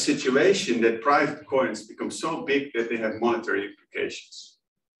could have a situation that private coins become so big that they have monetary implications.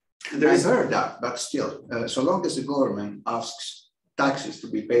 And I've heard that, but still, so long as the government asks taxes to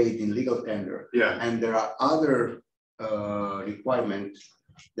be paid in legal tender, and there are other requirements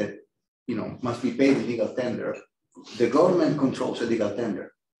that must be paid in legal tender, the government controls the legal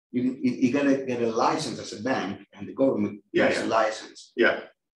tender. You gotta get a license as a bank, and the government gets a license.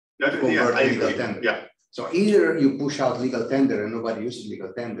 To convert legal tender. So either you push out legal tender and nobody uses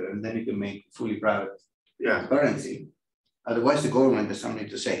legal tender, and then you can make fully private currency. Otherwise, the government has something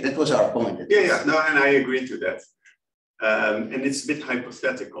to say. That was our point. No, and I agree to that. And it's a bit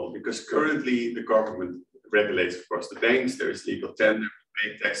hypothetical because currently the government regulates, of course, the banks. There is legal tender,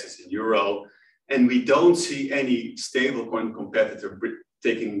 we pay taxes in euro, and we don't see any stablecoin competitor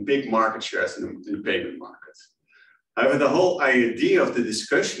taking big market shares in the payment market. However, the whole idea of the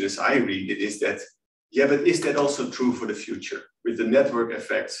discussion, as I read it, is that but is that also true for the future with the network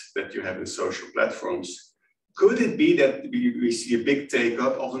effects that you have in social platforms? Could it be that we see a big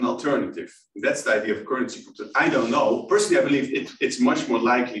take-up of an alternative? That's the idea of currency. I don't know. Personally, I believe it's much more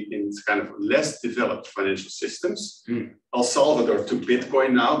likely in kind of less developed financial systems. El Salvador took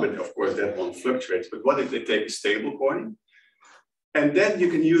Bitcoin now, but of course that one fluctuates. But what if they take a stable coin? And then you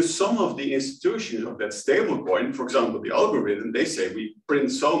can use some of the institutions of that stable coin, for example, the algorithm, they say we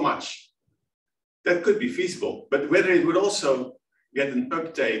print so much. That could be feasible, but whether it would also get an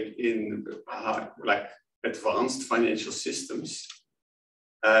uptake in like advanced financial systems,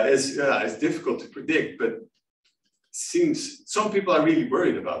 It's difficult to predict, but seems some people are really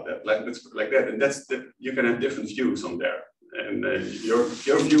worried about that, like that, and you can have different views on there. And your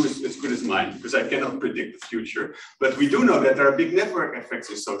view is as good as mine, because I cannot predict the future. But we do know that there are big network effects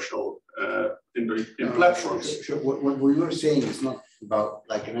in social in platforms. Sure. What we were saying is not about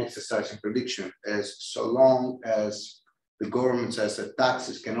like an exercise in prediction, as so long as the government says that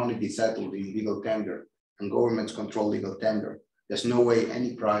taxes can only be settled in legal tender, and governments control legal tender, there's no way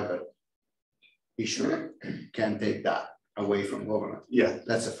any private issuer can take that away from government. Yeah,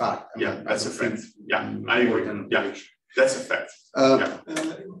 that's a fact. That's a fact. Yeah, I agree. Yeah, that's a fact.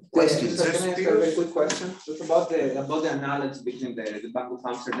 Questions? So can I ask a very quick question? Just about the analogy between the Bank of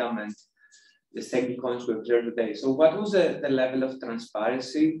Amsterdam and the stablecoins we observed today. So what was the level of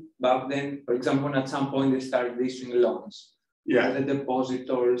transparency back then? For example, at some point they started issuing loans. Yeah. Are the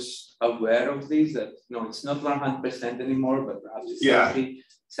depositors aware of this? That no, it's not 100% anymore, but perhaps it's 60,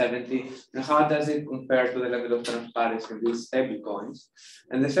 70. And how does it compare to the level of transparency of these stablecoins?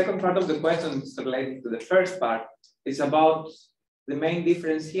 And the second part of the question is related to the first part. It's about the main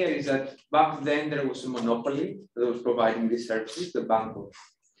difference here is that back then there was a monopoly that was providing these services, the Bank of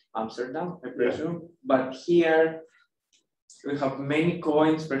Amsterdam, I presume. But here we have many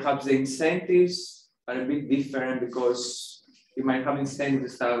coins. Perhaps the incentives are a bit different because you might have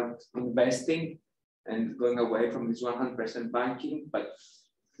incentives to start investing and going away from this 100% banking. But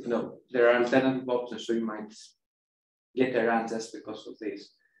you know there are alternative options, so you might get around just because of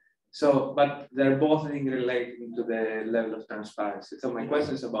this. So, but they're both relating to the level of transparency. So my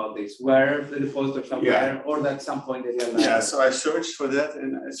question is about this: where the depositors are aware, or at some point they realize? Yeah, so I searched for that,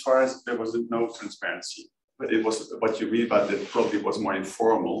 and as far as there was no transparency, but it was what you read about it probably was more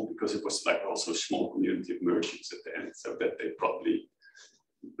informal because it was like also a small community of merchants at the end, so that they probably.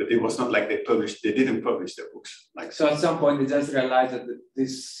 But it was not like they didn't publish their books. Like so, at some point they just realized that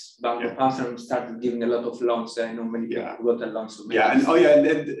this Bank of Amsterdam started giving a lot of loans. I know many people got a loan. So and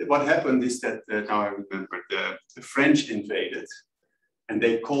then what happened is that now I remember the French invaded, and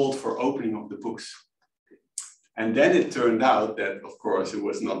they called for opening of the books, and then it turned out that of course it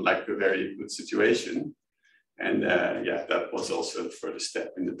was not like a very good situation, and that was also a further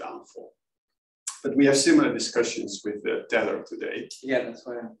step in the downfall. But we have similar discussions with Teller today. Yeah, that's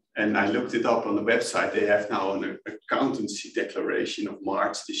why. And I looked it up on the website. They have now an accountancy declaration of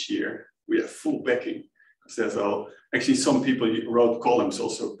March this year. We have full backing. So actually, some people wrote columns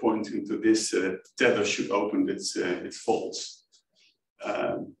also pointing to this. Tether should open its vaults.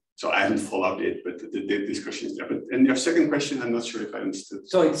 So I haven't followed it, but the discussion is there. But and your second question, I'm not sure if I understood.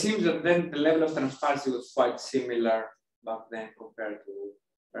 So it seems that then the level of transparency was quite similar back then compared to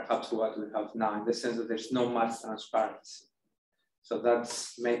perhaps what we have now, in the sense that there's no much transparency. So that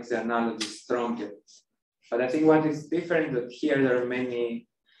makes the analogy stronger. But I think what is different that here there are many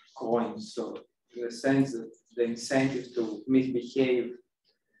coins. So in the sense that the incentive to misbehave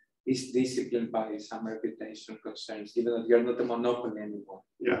is disciplined by some reputation concerns, even though you're not a monopoly anymore.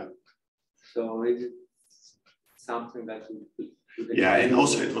 Yeah. So it's something that and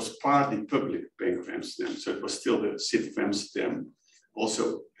also it was partly public, Bank of Amsterdam. So it was still the city of Amsterdam.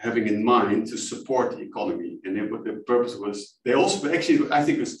 Also having in mind to support the economy, and the purpose was they also actually I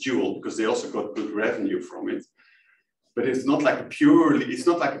think it was dual because they also got good revenue from it, but it's not like a purely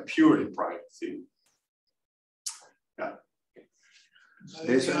private thing. Yeah.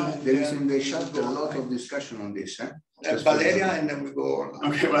 They shot a lot of discussion on this, Valeria, and then we go on.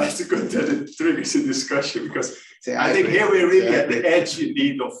 Okay, well, it's good that it triggers a discussion because I think here we're really at the edge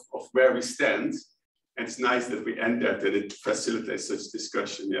indeed of where we stand. And it's nice that we end there, that it facilitates such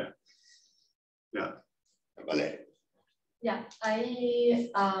discussion. Yeah. Valeria. Yeah, I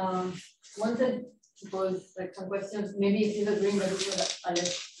wanted to pose like some questions. Maybe if you agree with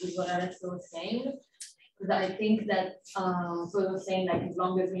what Alex was saying, because I think that so I was saying like as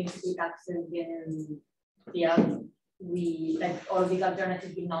long as we institute taxes, then we like all these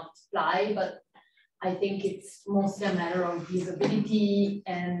alternatives will not apply, but I think it's mostly a matter of usability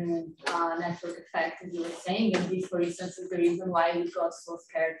and network effect, as you were saying. And this, for instance, is the reason why we got so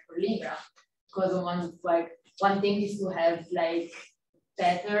scared for Libra, because one thing is to have like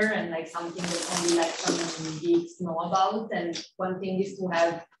Tether and like something that only like some geeks know about, and one thing is to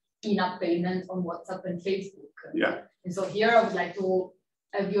have in-app payment on WhatsApp and Facebook. Yeah. And so here I would like to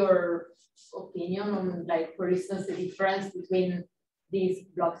have your opinion on, like, for instance, the difference between these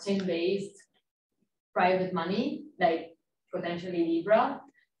blockchain-based private money, like potentially Libra,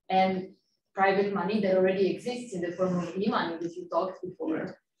 and private money that already exists in the form of e-money that you talked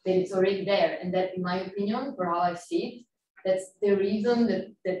before, that it's already there. And that, in my opinion, for how I see it, that's the reason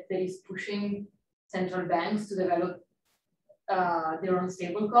that is pushing central banks to develop their own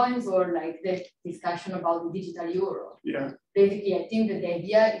stable coins, or like the discussion about the digital euro. Yeah. Basically, I think that the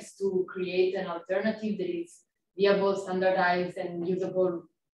idea is to create an alternative that is viable, standardized, and usable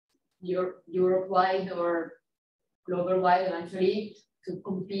Europe-wide or global-wide eventually, to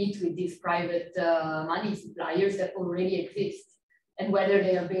compete with these private money suppliers that already exist. And whether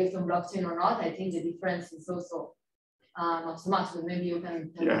they are based on blockchain or not, I think the difference is also not so much, but maybe you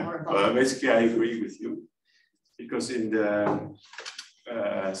can tell me more about it. Basically, I agree with you, because in the,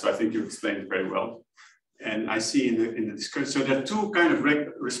 so I think you explained it very well. And I see in the discussion, so there are two kind of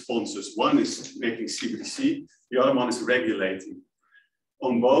responses. One is making CBDC, the other one is regulating.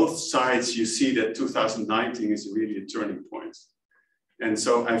 On both sides, you see that 2019 is really a turning point. And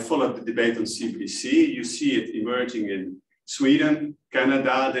so I followed the debate on CBDC. You see it emerging in Sweden,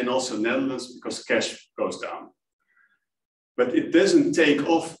 Canada, then also Netherlands, because cash goes down. But it doesn't take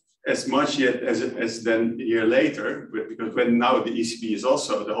off as much yet as then a year later, but because when now the ECB is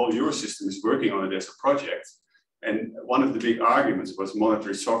also, the whole Euro system is working on it as a project. And one of the big arguments was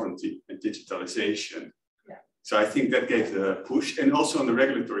monetary sovereignty and digitalization. Yeah. So I think that gave the push. And also on the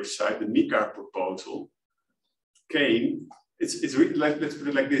regulatory side, the MiCA proposal came, it's really like, let's put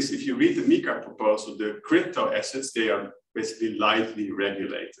it like this, if you read the MiCA proposal, the crypto assets, they are basically lightly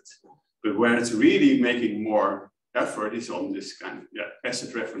regulated. But where it's really making more effort is on this kind of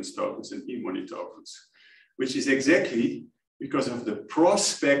asset reference tokens and e-money tokens, which is exactly because of the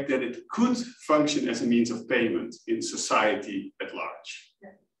prospect that it could function as a means of payment in society at large. Yeah.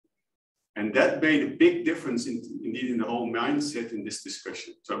 And that made a big difference indeed in the whole mindset in this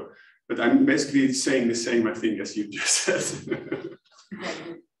discussion. So, but I'm basically saying the same, I think, as you just said.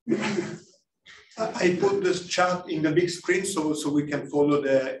 I put this chart in the big screen so we can follow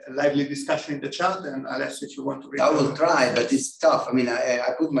the lively discussion in the chat, and unless if you want to read. I will try, but it's tough. I mean,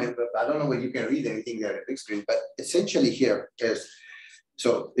 I put my, I don't know whether you can read anything there at big screen, but essentially here is,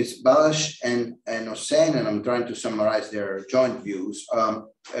 so it's Balash and Hossein, and I'm trying to summarize their joint views.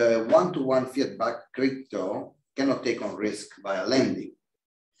 One-to-one fiat-backed crypto cannot take on risk via lending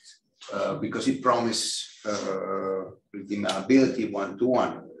because it promises redeemability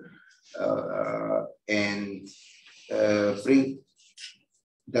one-to-one.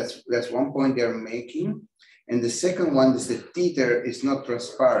 That's one point they're making, and the second one is that Tether is not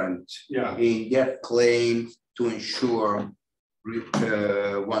transparent in their claim to ensure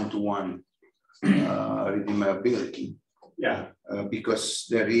one-to-one redeemability. Because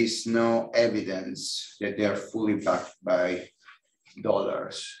there is no evidence that they are fully backed by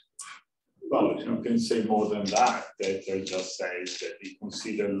dollars. Well, you can say more than that. That they just say that they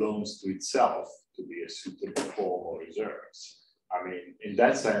consider loans to itself to be a suitable form of reserves. I mean, in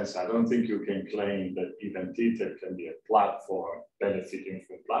that sense, I don't think you can claim that even Tether can be a platform benefiting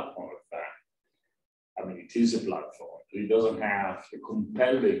from platform effect. I mean, it is a platform, but it doesn't have the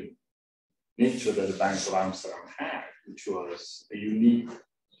compelling nature that the Bank of Amsterdam had, which was a unique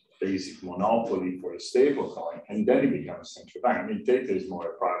basic monopoly for a stablecoin, and then it becomes central bank. I mean, Tether is more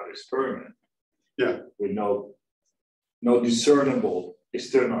a private experiment. With no discernible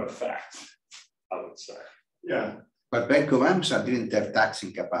external effect, I would say. But Bank of Amsterdam didn't have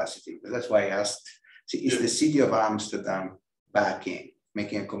taxing capacity. That's why I asked, is the city of Amsterdam backing,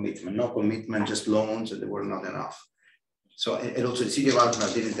 making a commitment? No commitment, just loans, and there were not enough. So, and also the city of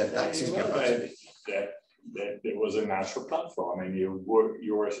Amsterdam didn't have taxing capacity. That there was a natural platform, and your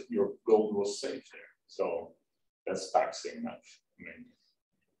gold was safe there. So that's taxing enough. I mean,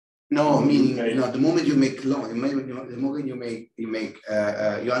 no, meaning the moment you make loan, the moment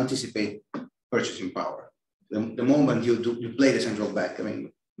you anticipate purchasing power. The moment you play the central bank. I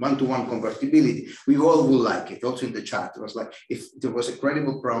mean, one-to-one convertibility. We all will like it. Also in the chat, it was like if there was a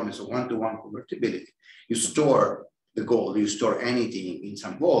credible promise of one-to-one convertibility, you store the gold, you store anything in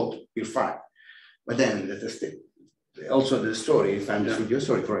some gold, you're fine. But then also the story, if I understood your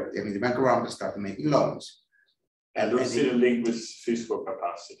story correctly, I mean, the Bank of Amsterdam started making loans. And don't see a link with fiscal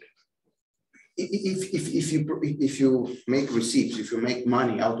capacity. If you make receipts, if you make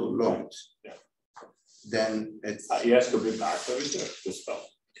money out of loans, then it's he has to be back to reserve the stuff.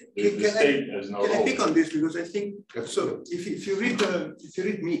 The state has no role. Can I pick on this because I think so? If you read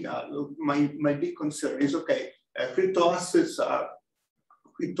MiCA, my big concern is crypto assets are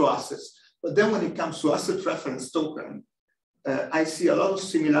crypto assets, but then when it comes to asset reference token, I see a lot of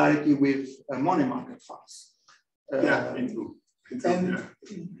similarity with money market funds. And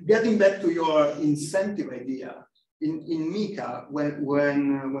getting back to your incentive idea, in MiCA, when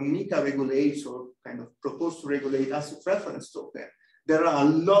MiCA regulates or kind of propose to regulate asset reference token, there are a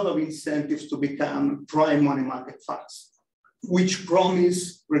lot of incentives to become prime money market funds. which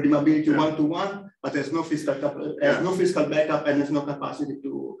promise redeemability one-to-one, but there's no fiscal no fiscal backup, and there's no capacity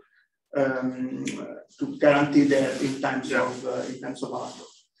to guarantee that in times of outflow.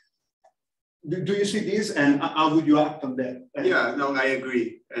 Do you see this, and how would you act on that? Yeah, no, I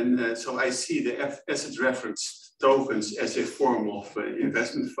agree. And so I see the asset reference tokens as a form of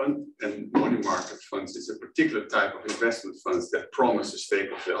investment fund, and money market funds is a particular type of investment funds that promise a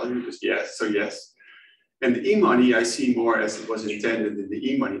stable value. Yes. And the e-money I see more as it was intended in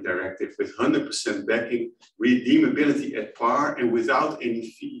the e-money directive, with 100% backing, redeemability at par, and without any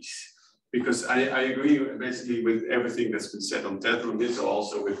fees. Because I agree basically with everything that's been said on Tether on this,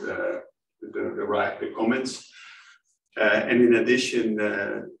 also with the comments. And in addition,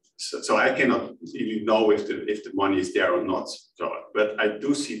 so I cannot really know if the money is there or not. So, but I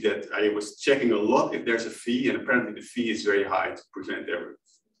do see that I was checking a lot if there's a fee, and apparently the fee is very high to prevent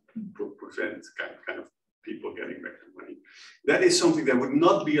kind of people getting back their money. That is something that would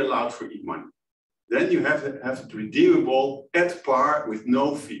not be allowed for e-money. Then you have it redeemable at par with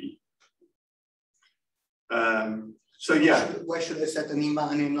no fee. So yeah. Why should I set an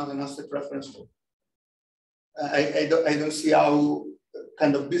e-money and not an asset reference? I don't see how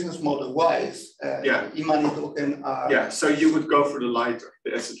kind of business model wise e-money token are. Yeah, so you would go for the lighter,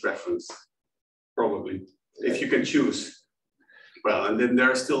 the asset reference, probably, if you can choose. Well, and then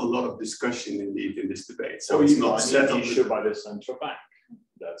there's still a lot of discussion indeed in this debate. So it's not settled. Issued by the central bank.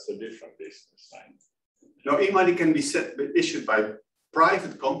 That's a different business line. No, e-money can be issued by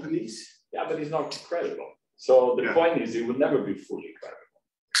private companies. Yeah, but it's not credible. So the point is, it would never be fully credible.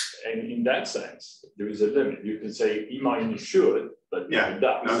 And in that sense, there is a limit. You can say e-money should, but it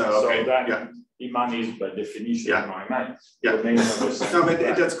does. Okay. So then e-money is by definition in my mind. No, but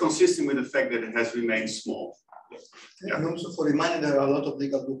that's consistent with the fact that it has remained small. And also for e-money, there are a lot of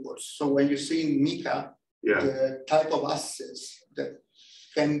legal loopholes. So when you see in MiCA, the type of assets that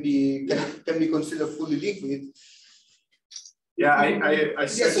can be considered fully liquid. Yeah, I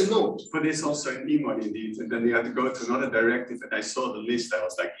yes and no. For this also in e-money indeed, and then you had to go to another directive, and I saw the list. I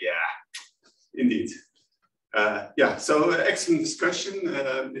was like, yeah, indeed. So excellent discussion.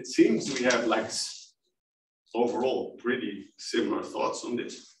 It seems we have like overall pretty similar thoughts on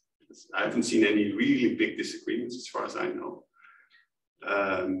this. I haven't seen any really big disagreements as far as I know.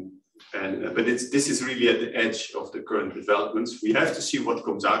 But this is really at the edge of the current developments. We have to see what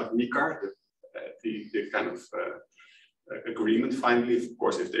comes out of MiCA, the kind of agreement finally, of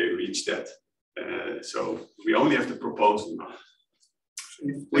course, if they reach that. So we only have the proposal now.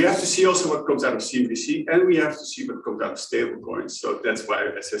 We have to see also what comes out of CBDC, and we have to see what comes out of stablecoins. So that's why,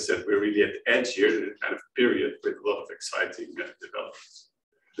 as I said, we're really at the edge here, in a kind of period with a lot of exciting developments.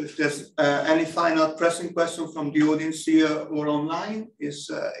 If there's any final pressing question from the audience here or online, is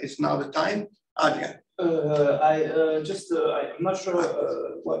now the time. Adrian. I'm not sure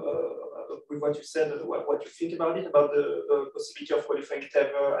with what you said, what you think about it, about the possibility of qualifying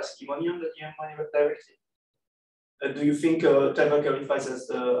Tether as e-money under the e-money directive. Do you think Tether qualifies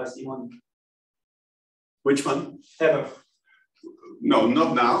as e-money? Which one? Tether. No,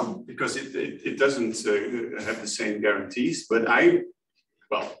 not now, because it doesn't have the same guarantees. But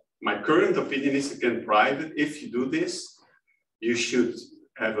my current opinion is, again, private. If you do this, you should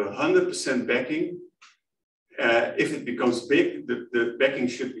have 100% backing. If it becomes big, the backing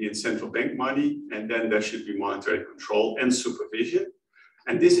should be in central bank money, and then there should be monetary control and supervision.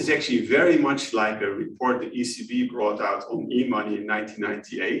 And this is actually very much like a report the ECB brought out on e-money in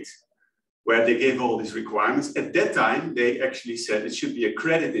 1998, where they gave all these requirements. At that time, they actually said it should be a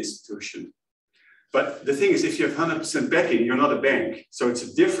credit institution. But the thing is, if you have 100% backing, you're not a bank. So it's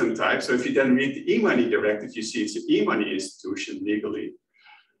a different type. So if you then read the e-money directive, you see it's an e-money institution legally.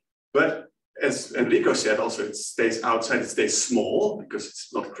 But as Enrico said, also it stays outside, it stays small because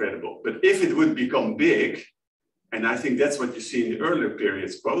it's not credible. But if it would become big, and I think that's what you see in the earlier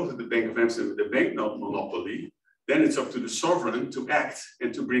periods, both with the Bank of Amsterdam and the bank monopoly, then it's up to the sovereign to act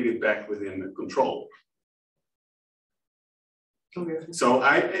and to bring it back within control. Okay. So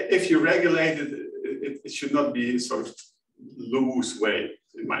if you regulate it, it should not be sort of loose way,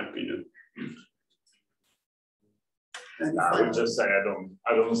 in my opinion. I would just say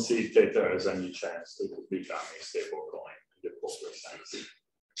I don't see Tether as any chance to become a stable coin in the proper sense.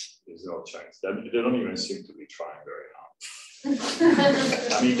 There's no chance. They don't even seem to be trying very hard.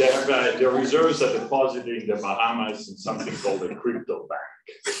 I mean, they have their reserves are deposited in the Bahamas in something called a crypto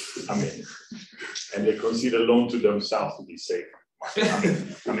bank. I mean, and they consider loan to themselves to be safe.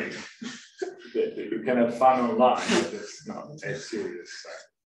 I mean, you can have fun online, but it's not as serious.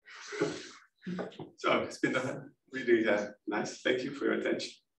 So it's been really nice. Thank you for your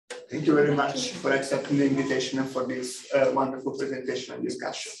attention. Thank you very much for accepting the invitation and for this wonderful presentation and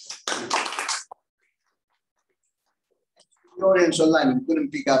discussion. The audience online, we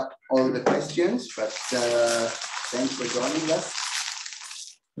couldn't pick up all the questions, but thanks for joining us.